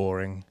quite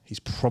boring, he's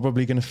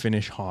probably going to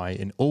finish high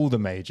in all the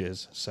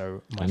majors.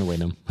 So And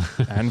win them.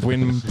 and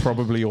win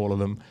probably all of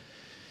them.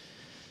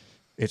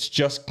 It's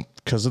just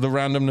because of the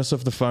randomness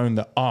of the phone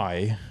that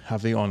I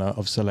have the honour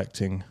of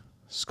selecting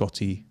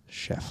Scotty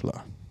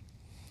Scheffler.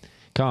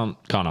 Can't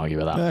argue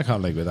with that. Yeah, I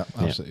can't live with that.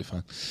 Absolutely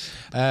fine.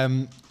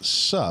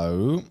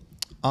 So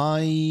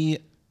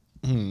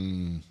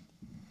I'm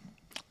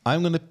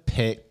going to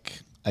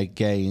pick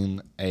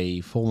again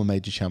a former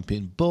major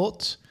champion,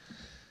 but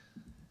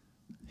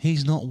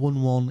he's not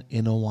won one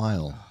in a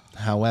while.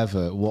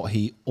 However, what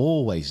he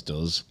always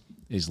does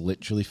is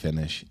literally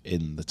finish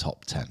in the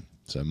top 10.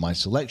 So my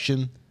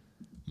selection,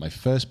 my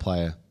first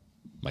player,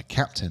 my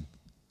captain,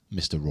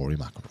 Mr. Rory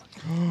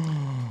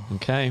McIlroy.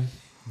 Okay.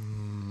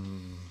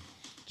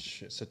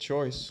 It's a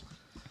choice.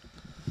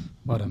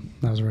 Well done.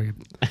 That was very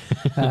good.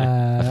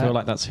 I feel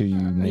like that's who you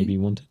maybe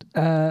wanted.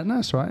 No,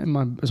 that's right.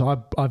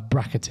 I've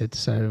bracketed,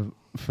 so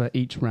for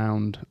each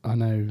round, I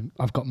know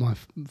I've got my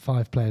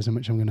 5 players in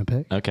which I'm going to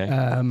pick. Okay.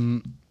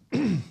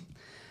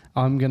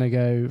 I'm going to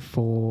go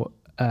for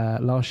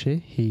last year.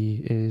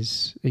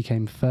 He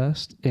came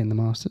first in the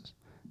Masters,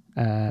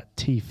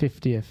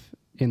 T50th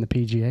in the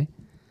PGA,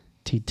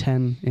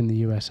 T10 in the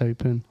US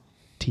Open,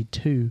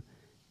 T2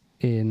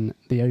 in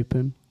the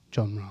Open,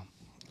 John Rahm.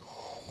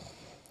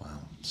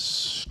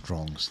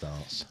 Strong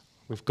starts.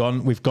 We've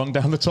gone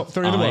down the top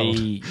 3 of the world.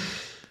 I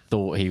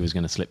thought he was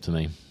going to slip to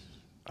me.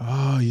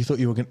 Oh, you thought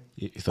you were going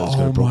You thought it was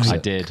going to my Brooks I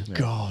it. did.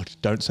 God,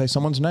 don't say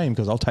someone's name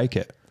because I'll take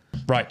it.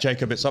 Right,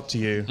 Jacob, it's up to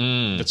you.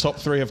 The top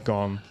 3 have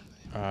gone.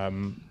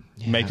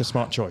 Make a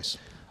smart choice.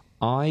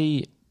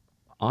 I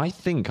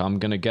think I'm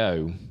going to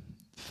go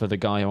for the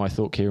guy who I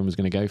thought Kieran was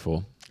going to go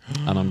for,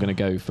 and I'm going to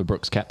go for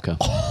Brooks Koepka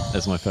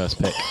as my first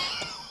pick.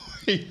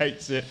 He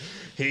hates it.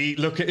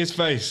 Look at his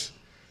face.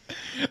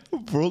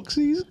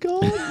 Brooksy's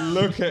gone.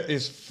 Look at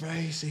his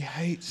face. He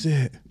hates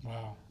it.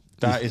 Wow.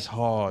 That is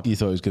hard. You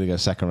thought he was going to go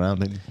second round,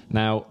 didn't you?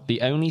 Now,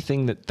 the only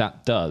thing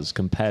that does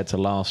compared to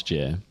last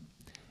year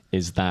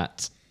is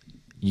that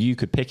you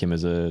could pick him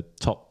as a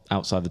top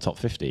outside the top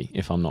 50,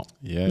 if I'm not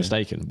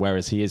mistaken,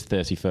 whereas he is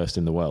 31st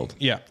in the world.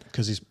 Yeah,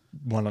 because he's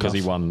won Because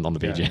he won on the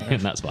PGA, Yeah.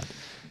 and that's fine.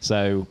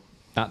 So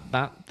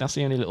that's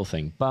the only little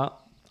thing. But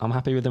I'm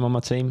happy with him on my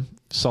team.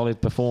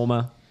 Solid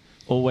performer.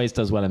 Always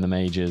does well in the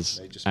majors.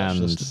 Major And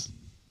specialist.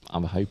 I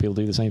hope he'll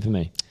do the same for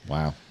me.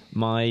 Wow.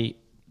 My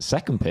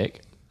second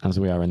pick, as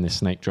we are in this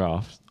snake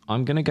draft,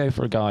 I'm going to go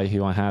for a guy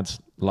who I had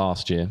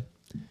last year,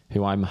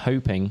 who I'm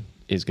hoping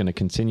is going to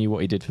continue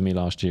what he did for me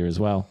last year as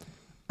well,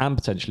 and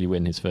potentially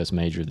win his first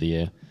major of the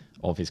year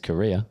of his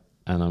career.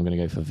 And I'm going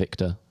to go for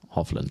Victor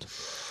Hovland.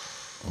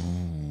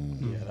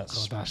 Yeah,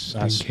 that's God,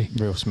 that's stinky.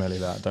 real smelly.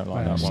 That don't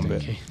like That's that one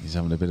bit. stinky. He's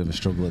having a bit of a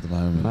struggle at the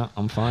moment. Nah,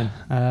 I'm fine.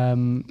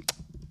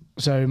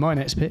 So my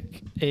next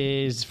pick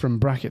is from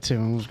bracket 2.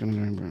 I was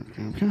going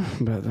to go,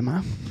 but the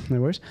man,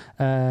 no worries.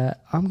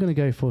 I'm going to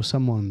go for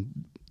someone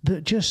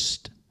that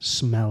just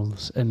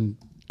smells and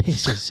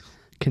pisses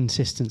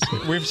consistency.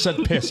 We've said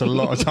piss a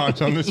lot of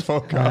times on this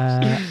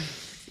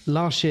podcast.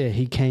 Last year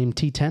he came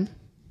T10,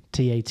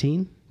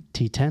 T18,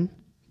 T10,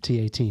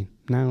 T18.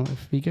 Now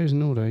if he goes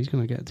in order, he's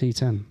going to get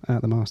T10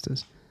 at the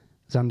Masters.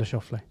 Xander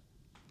Schauffele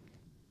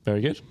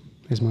Very good.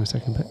 is my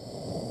second pick.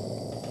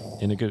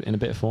 In a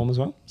bit of form as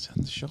well.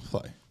 Xander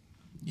Schauffele.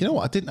 You know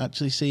what? I didn't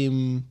actually see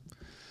him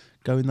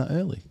going that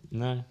early.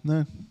 No.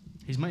 No.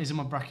 He's in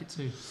my bracket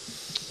too.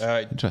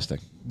 Interesting.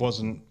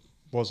 Wasn't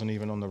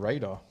even on the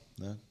radar,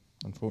 No.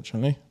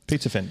 unfortunately.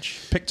 Peter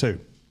Finch, pick 2.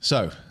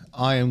 So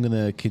I am going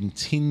to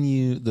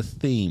continue the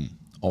theme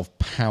of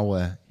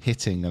power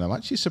hitting, and I'm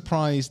actually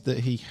surprised that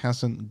he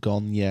hasn't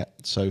gone yet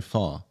so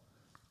far,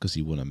 because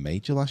he won a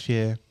major last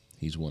year.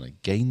 He's won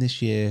again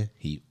this year.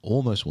 He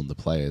almost won the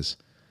Players.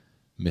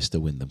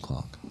 Mr. Wyndham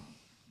Clark.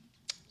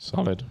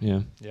 Solid.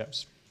 Yeah. Yep,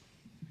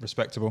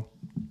 respectable,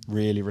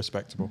 really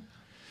respectable.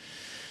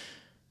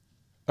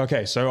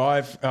 Okay, so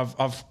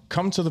I've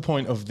come to the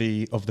point of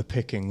the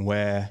picking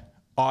where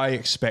I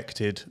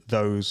expected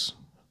those,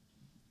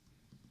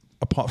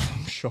 apart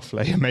from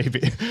Schauffele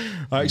maybe,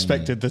 I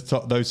expected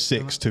those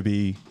 6 to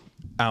be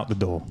out the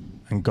door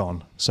and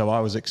gone. So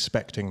I was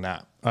expecting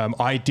that.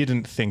 I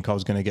didn't think I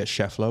was going to get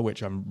Scheffler,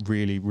 which I'm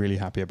really, really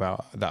happy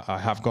about that I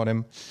have got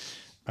him.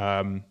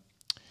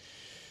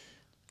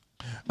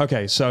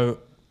 Okay, so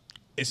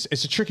it's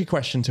a tricky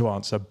question to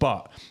answer,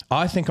 but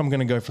I think I'm going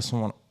to go for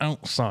someone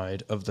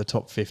outside of the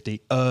top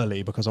 50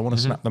 early because I want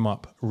to snap them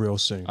up real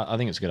soon. I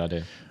think it's a good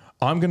idea.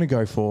 I'm going to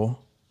go for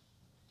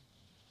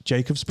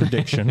Jacob's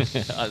prediction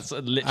That's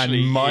literally,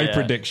 and my yeah.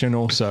 prediction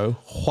also,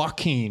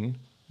 Joaquin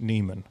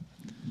Niemann.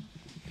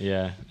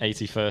 Yeah,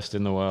 81st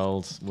in the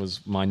world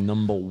was my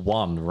number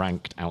 1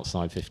 ranked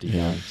outside 50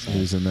 guy. So.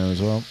 He's in there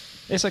as well.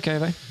 It's okay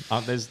though.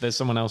 There's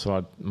someone else who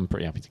I'm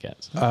pretty happy to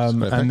get. So.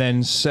 And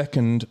then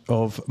second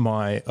of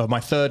my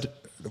third,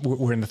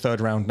 we're in the third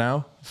round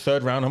now.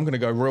 Third round, I'm going to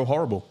go real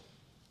horrible.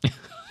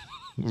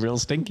 Real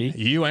stinky.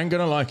 You ain't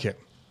going to like it.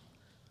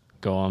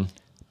 Go on.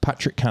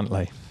 Patrick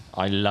Cantlay.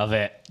 I love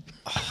it.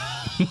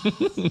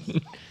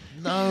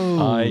 No.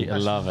 I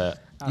love it.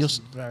 That's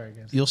very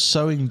good. You're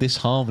sowing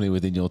disharmony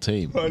within your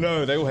team. I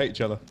know, they all hate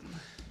each other.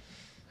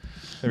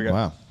 There we go.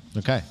 Wow.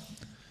 Okay.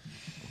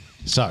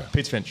 So,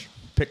 Peter Finch,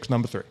 pick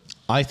number 3.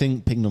 I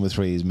think pick number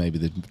 3 is maybe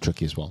the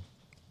trickiest one.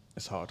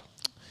 It's hard.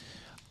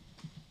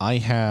 I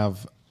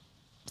have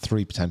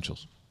 3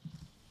 potentials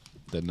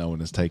that no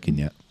one has taken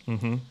yet.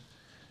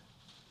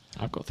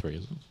 I've got 3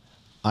 as well.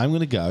 I'm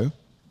going to go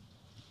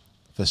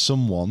for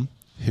someone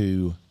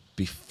who,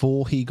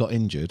 before he got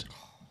injured,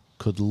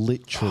 could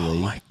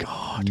literally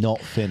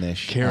not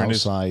finish Kieran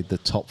outside the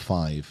top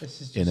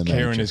 5 in a major.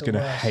 Kieran is going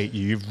to hate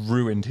you. You've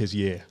ruined his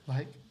year.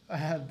 Like I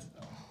had.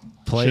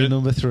 Player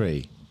number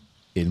 3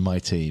 in my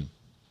team,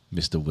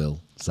 Mr. Will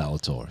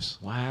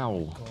Zalatoris.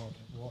 Wow. God,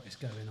 what is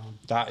going on?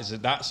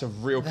 That's a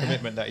real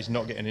commitment that he's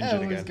not getting injured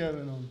What is again.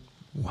 going on?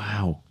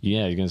 Wow.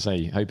 Yeah, you're going to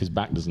say, hope his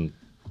back doesn't.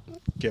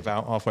 Give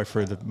out halfway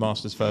through the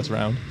Masters first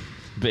round.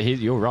 But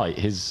you're right.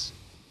 His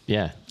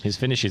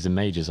finishes in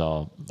majors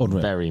are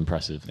Unreal. very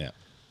impressive. Yeah.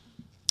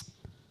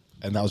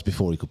 And that was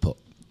before he could put.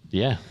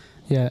 Yeah.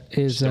 Yeah,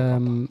 is it?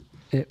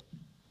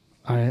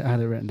 I had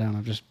it written down.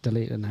 I've just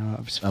deleted it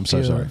now. I'm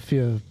so sorry.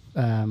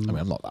 I mean,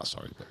 I'm not that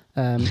sorry.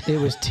 But.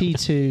 it was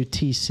T2,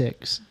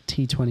 T6,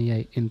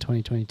 T28 in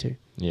 2022,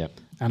 Yeah.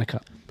 and a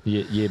cut.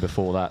 Year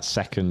before that,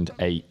 2nd,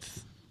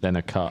 8th, then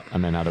a cut,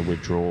 and then had a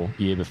withdrawal.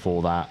 Year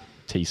before that,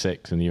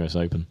 T6 in the US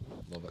Open.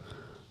 Love it.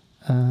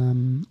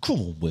 Come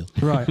on, Will.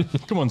 Right.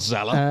 Come on,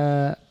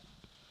 Zala.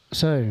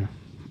 So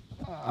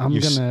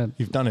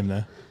You've done him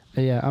there.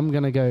 I'm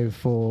gonna go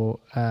for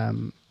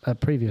a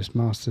previous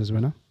Masters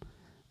winner.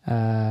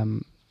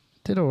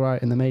 Did all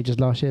right in the majors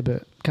last year,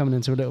 but coming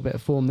into a little bit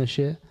of form this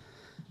year.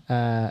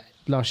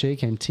 Last year he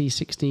came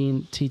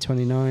T16,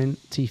 T29,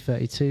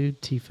 T32,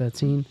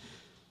 T13.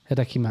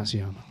 Hideki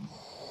Matsuyama.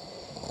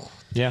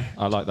 Yeah,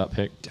 I like that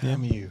pick.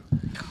 Damn you.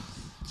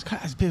 It's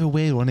a bit of a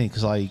weird one,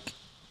 because like,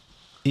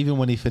 even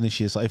when he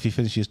finishes, like if he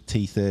finishes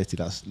T30,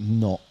 that's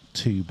not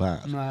too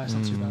bad. No, it's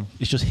not too bad.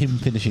 It's just him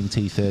finishing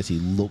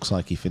T30 looks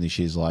like he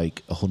finishes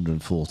like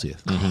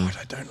 140th. God,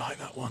 I don't like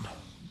that one.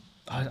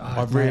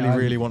 I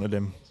really wanted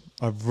him.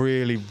 I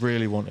really,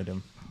 really wanted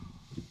him.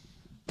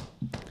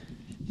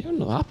 You're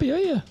not happy, are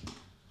you?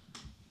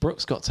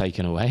 Brooks got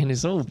taken away and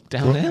it's all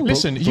downhill.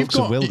 Listen, Brooks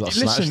and Will got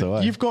snatched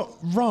away. You've got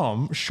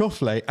Rahm,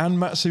 Schauffele, and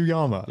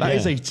Matsuyama. That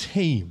is Yeah. a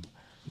team.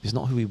 It's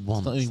not who he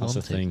wants. not who he That's the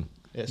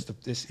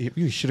wanted. thing.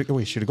 You should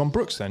have gone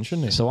Brooks then,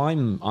 shouldn't you? So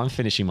I'm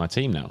finishing my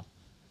team now.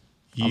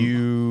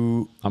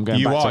 I'm going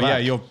You back to are, yeah.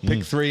 back. You're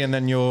pick 3, and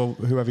then you're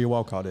whoever your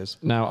wild card is.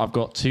 Now I've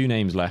got 2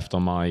 names left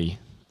on my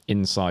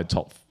inside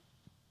top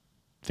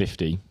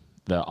 50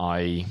 that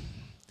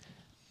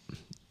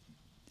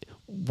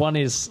one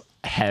is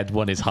head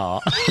won his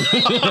heart.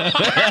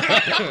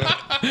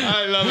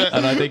 I love it.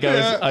 And I think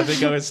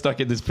I was stuck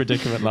in this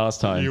predicament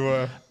last time. You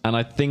were. And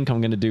I think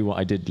I'm going to do what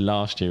I did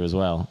last year as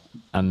well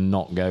and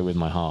not go with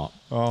my heart.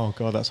 Oh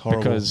God, that's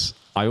horrible. Because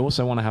I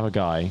also want to have a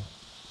guy,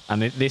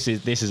 and this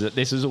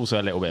is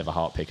also a little bit of a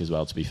heart pick as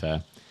well, to be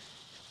fair.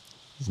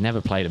 He's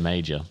never played a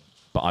major,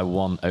 but I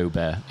want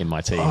Aubert in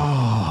my team.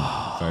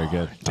 Very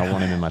good. I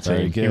want him in my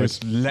Very team. good. He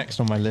was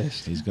next on my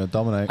list. He's going to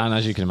dominate. And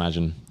as you can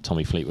imagine,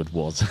 Tommy Fleetwood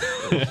was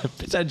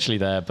potentially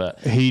there, but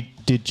He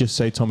did just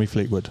say Tommy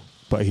Fleetwood,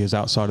 but he is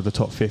outside of the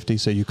top 50,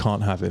 so you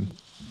can't have him.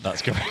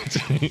 that's correct.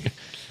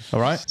 All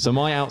right. So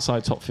my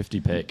outside top 50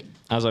 pick,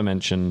 as I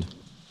mentioned,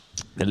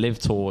 the Live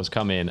Tour has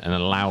come in and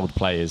allowed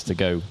players to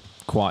go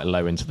quite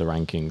low into the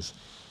rankings.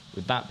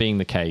 With that being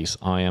the case,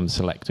 I am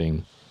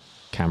selecting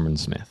Cameron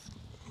Smith.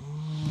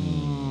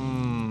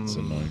 It's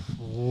annoying.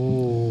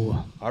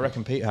 Oh, I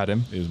reckon Pete had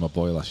him. He was my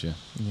boy last year.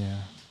 Yeah.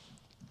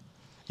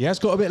 He has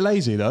got a bit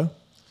lazy though.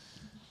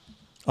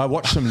 I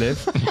watched him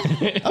live.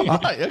 Oh,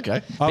 right,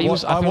 okay. I feel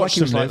like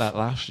he was like live. that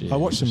last year. I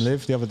watched him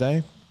live the other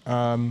day.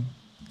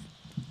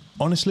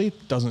 Honestly,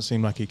 doesn't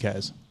seem like he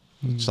cares.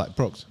 It's like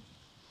Brooks.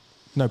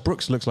 No,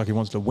 Brooks looks like he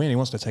wants to win. He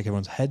wants to take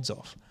everyone's heads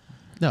off.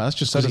 No, that's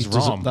just So because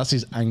does Rahm. that's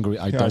his angry.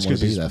 I Yeah, don't it's want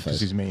to be 'cause there because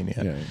face. he's mean.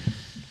 Yeah.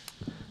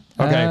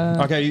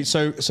 Yeah. Okay.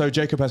 So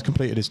Jacob has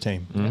completed his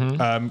team.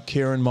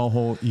 Kieran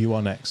Mulhall, you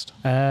are next.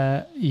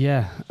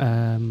 yeah.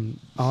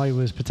 I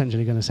was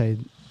potentially going to say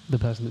the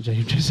person that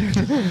Jacob just said,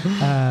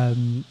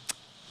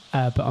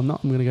 but I'm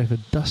not. I'm going to go for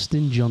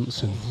Dustin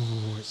Johnson,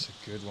 Oh, it's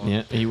a good one.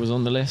 Yeah, he was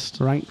on the list.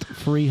 ranked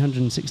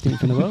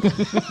 316th in the world.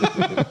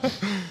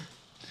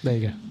 There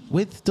you go.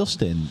 With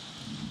Dustin,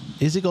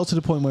 is it got to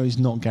the point where he's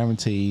not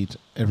guaranteed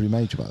every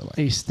major? By the way,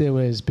 He still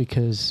is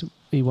because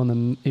he won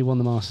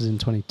the Masters in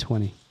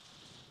 2020.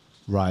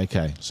 right?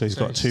 Okay. So he's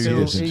got 2 Still-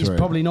 years. in he's through.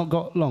 probably not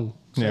got long.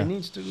 So Yeah. he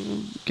needs to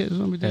get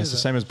somebody to Yeah, do it's the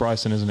that. same as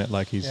Bryson, isn't it?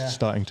 Like he's Yeah.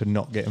 starting to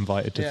not get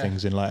invited to Yeah.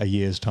 things in like a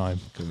year's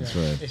time. Coming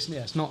through.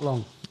 It's not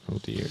long. Oh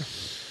dear.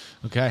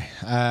 Okay.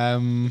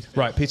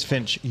 Right, Peter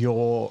Finch,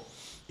 your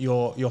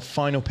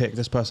final pick.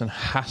 This person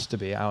has to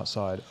be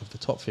outside of the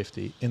top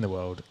 50 in the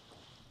world.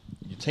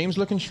 Your team's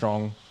looking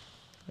strong.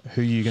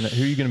 Who you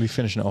gonna be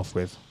finishing it off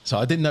with? So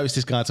I didn't notice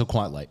this guy until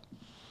quite late,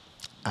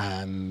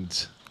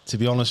 and to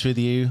be honest with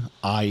you,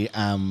 I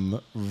am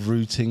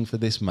rooting for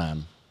this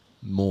man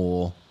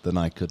more than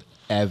I could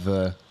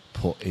ever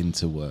put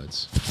into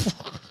words.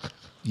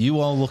 You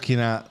are looking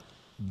at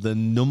the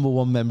number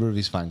one member of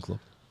his fan club.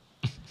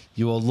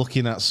 You are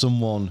looking at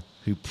someone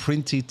who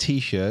printed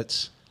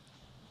T-shirts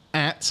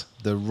at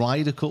the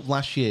Ryder Cup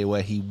last year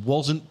where he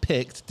wasn't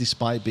picked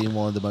despite being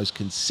one of the most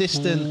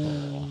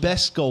consistent,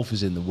 best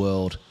golfers in the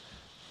world,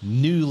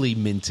 newly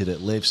minted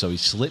at Live, so he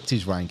slipped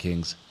his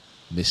rankings,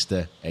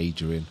 Mr.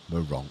 Adrian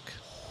Maronk.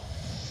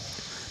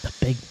 The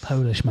big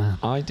Polish man.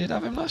 I did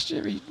have him last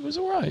year. He was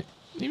all right.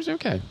 He was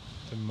okay.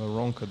 The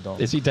Moronkadon.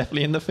 Is he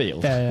definitely in the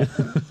field? Yeah,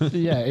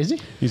 yeah. Is he?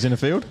 He's in the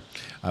field?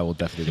 I will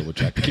definitely double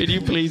check. Can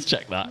you please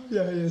check that?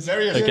 Yeah, he is. There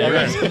he is. Okay,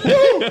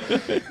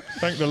 right.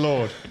 Thank the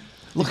Lord.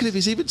 Look at him,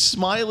 he's even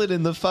smiling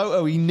in the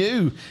photo. He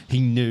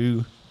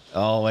knew.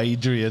 Oh,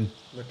 Adrian,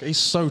 Look, he's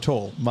so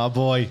tall. my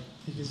boy.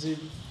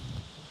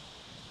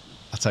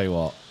 I tell you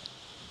what.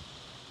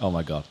 Oh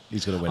my God,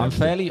 he's going to win. I'm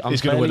everything. fairly He's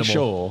gonna win them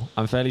all. sure.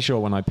 I'm fairly sure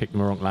when I picked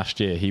Maronk last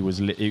year, it was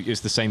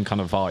the same kind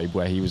of vibe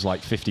where he was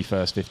like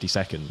 51st,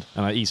 52nd,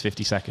 and he's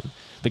 52nd.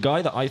 The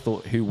guy that I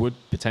thought who would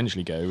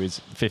potentially go is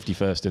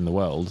 51st in the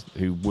world,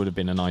 who would have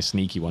been a nice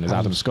sneaky one, is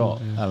Adam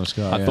Scott. yeah. Adam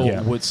Scott. I yeah. thought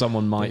Yeah.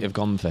 someone might have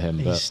gone for him,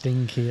 He's but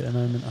stinky at the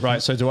moment. I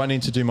Right, so do I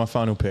need to do my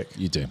final pick?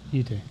 You do. think.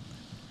 You do.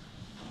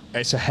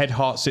 It's a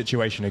head-heart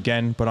situation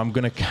again, but I'm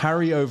going to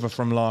carry over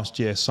from last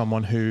year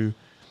someone who,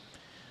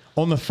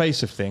 on the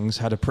face of things,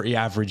 had a pretty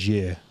average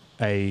year.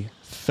 A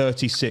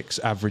 36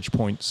 average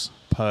points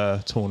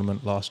per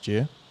tournament last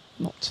year,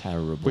 not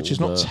terrible. which is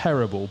not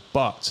terrible,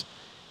 but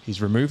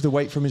he's removed the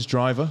weight from his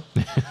driver.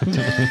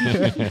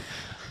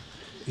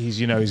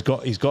 He's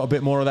got a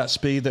bit more of that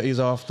speed that he's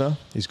after.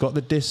 He's got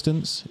the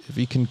distance. If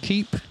he can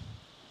keep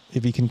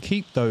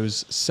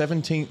those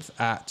 17th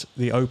at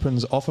the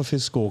Opens off of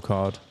his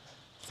scorecard,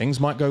 things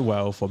might go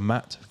well for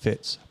Matt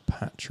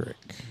Fitzpatrick.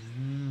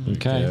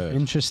 okay. Good.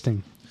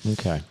 Interesting.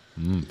 Okay.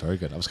 Very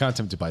good. I was kind of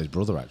tempted by his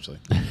brother, actually.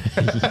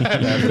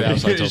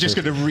 He's just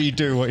going to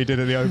redo what he did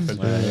at the Open.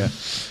 Yeah.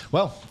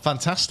 Well,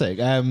 fantastic.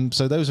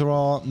 So those are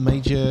our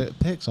major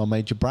picks, our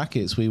major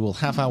brackets. We will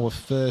have our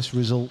first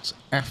results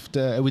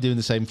after. Are we doing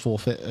the same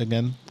forfeit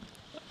again?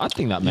 I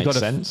think that makes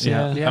sense.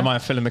 Yeah. Yeah. Am I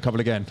filling the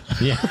couple again?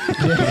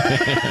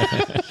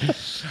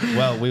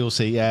 Well, we will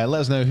see.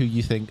 Let us know who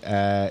you think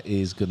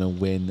is going to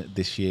win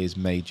this year's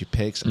major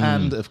picks.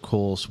 And, of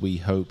course, we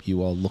hope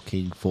you are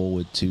looking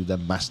forward to the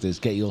Masters.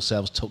 Get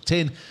yourselves tucked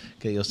in.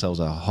 Get yourselves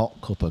a hot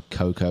cup of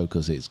cocoa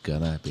because it's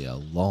going to be a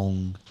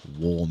long,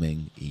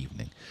 warming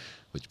evening,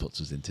 which puts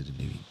us into the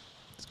new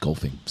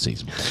golfing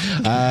season.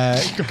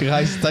 Guys,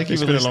 thank you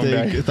It's for been a long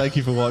listening. day. Thank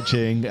you for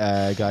watching.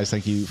 Guys,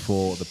 thank you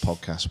for the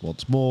podcast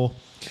once more.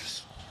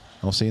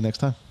 I'll see you next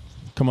time.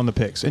 Come on, the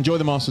picks. Enjoy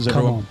the Masters, Come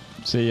everyone. on.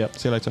 See ya.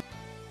 See you later.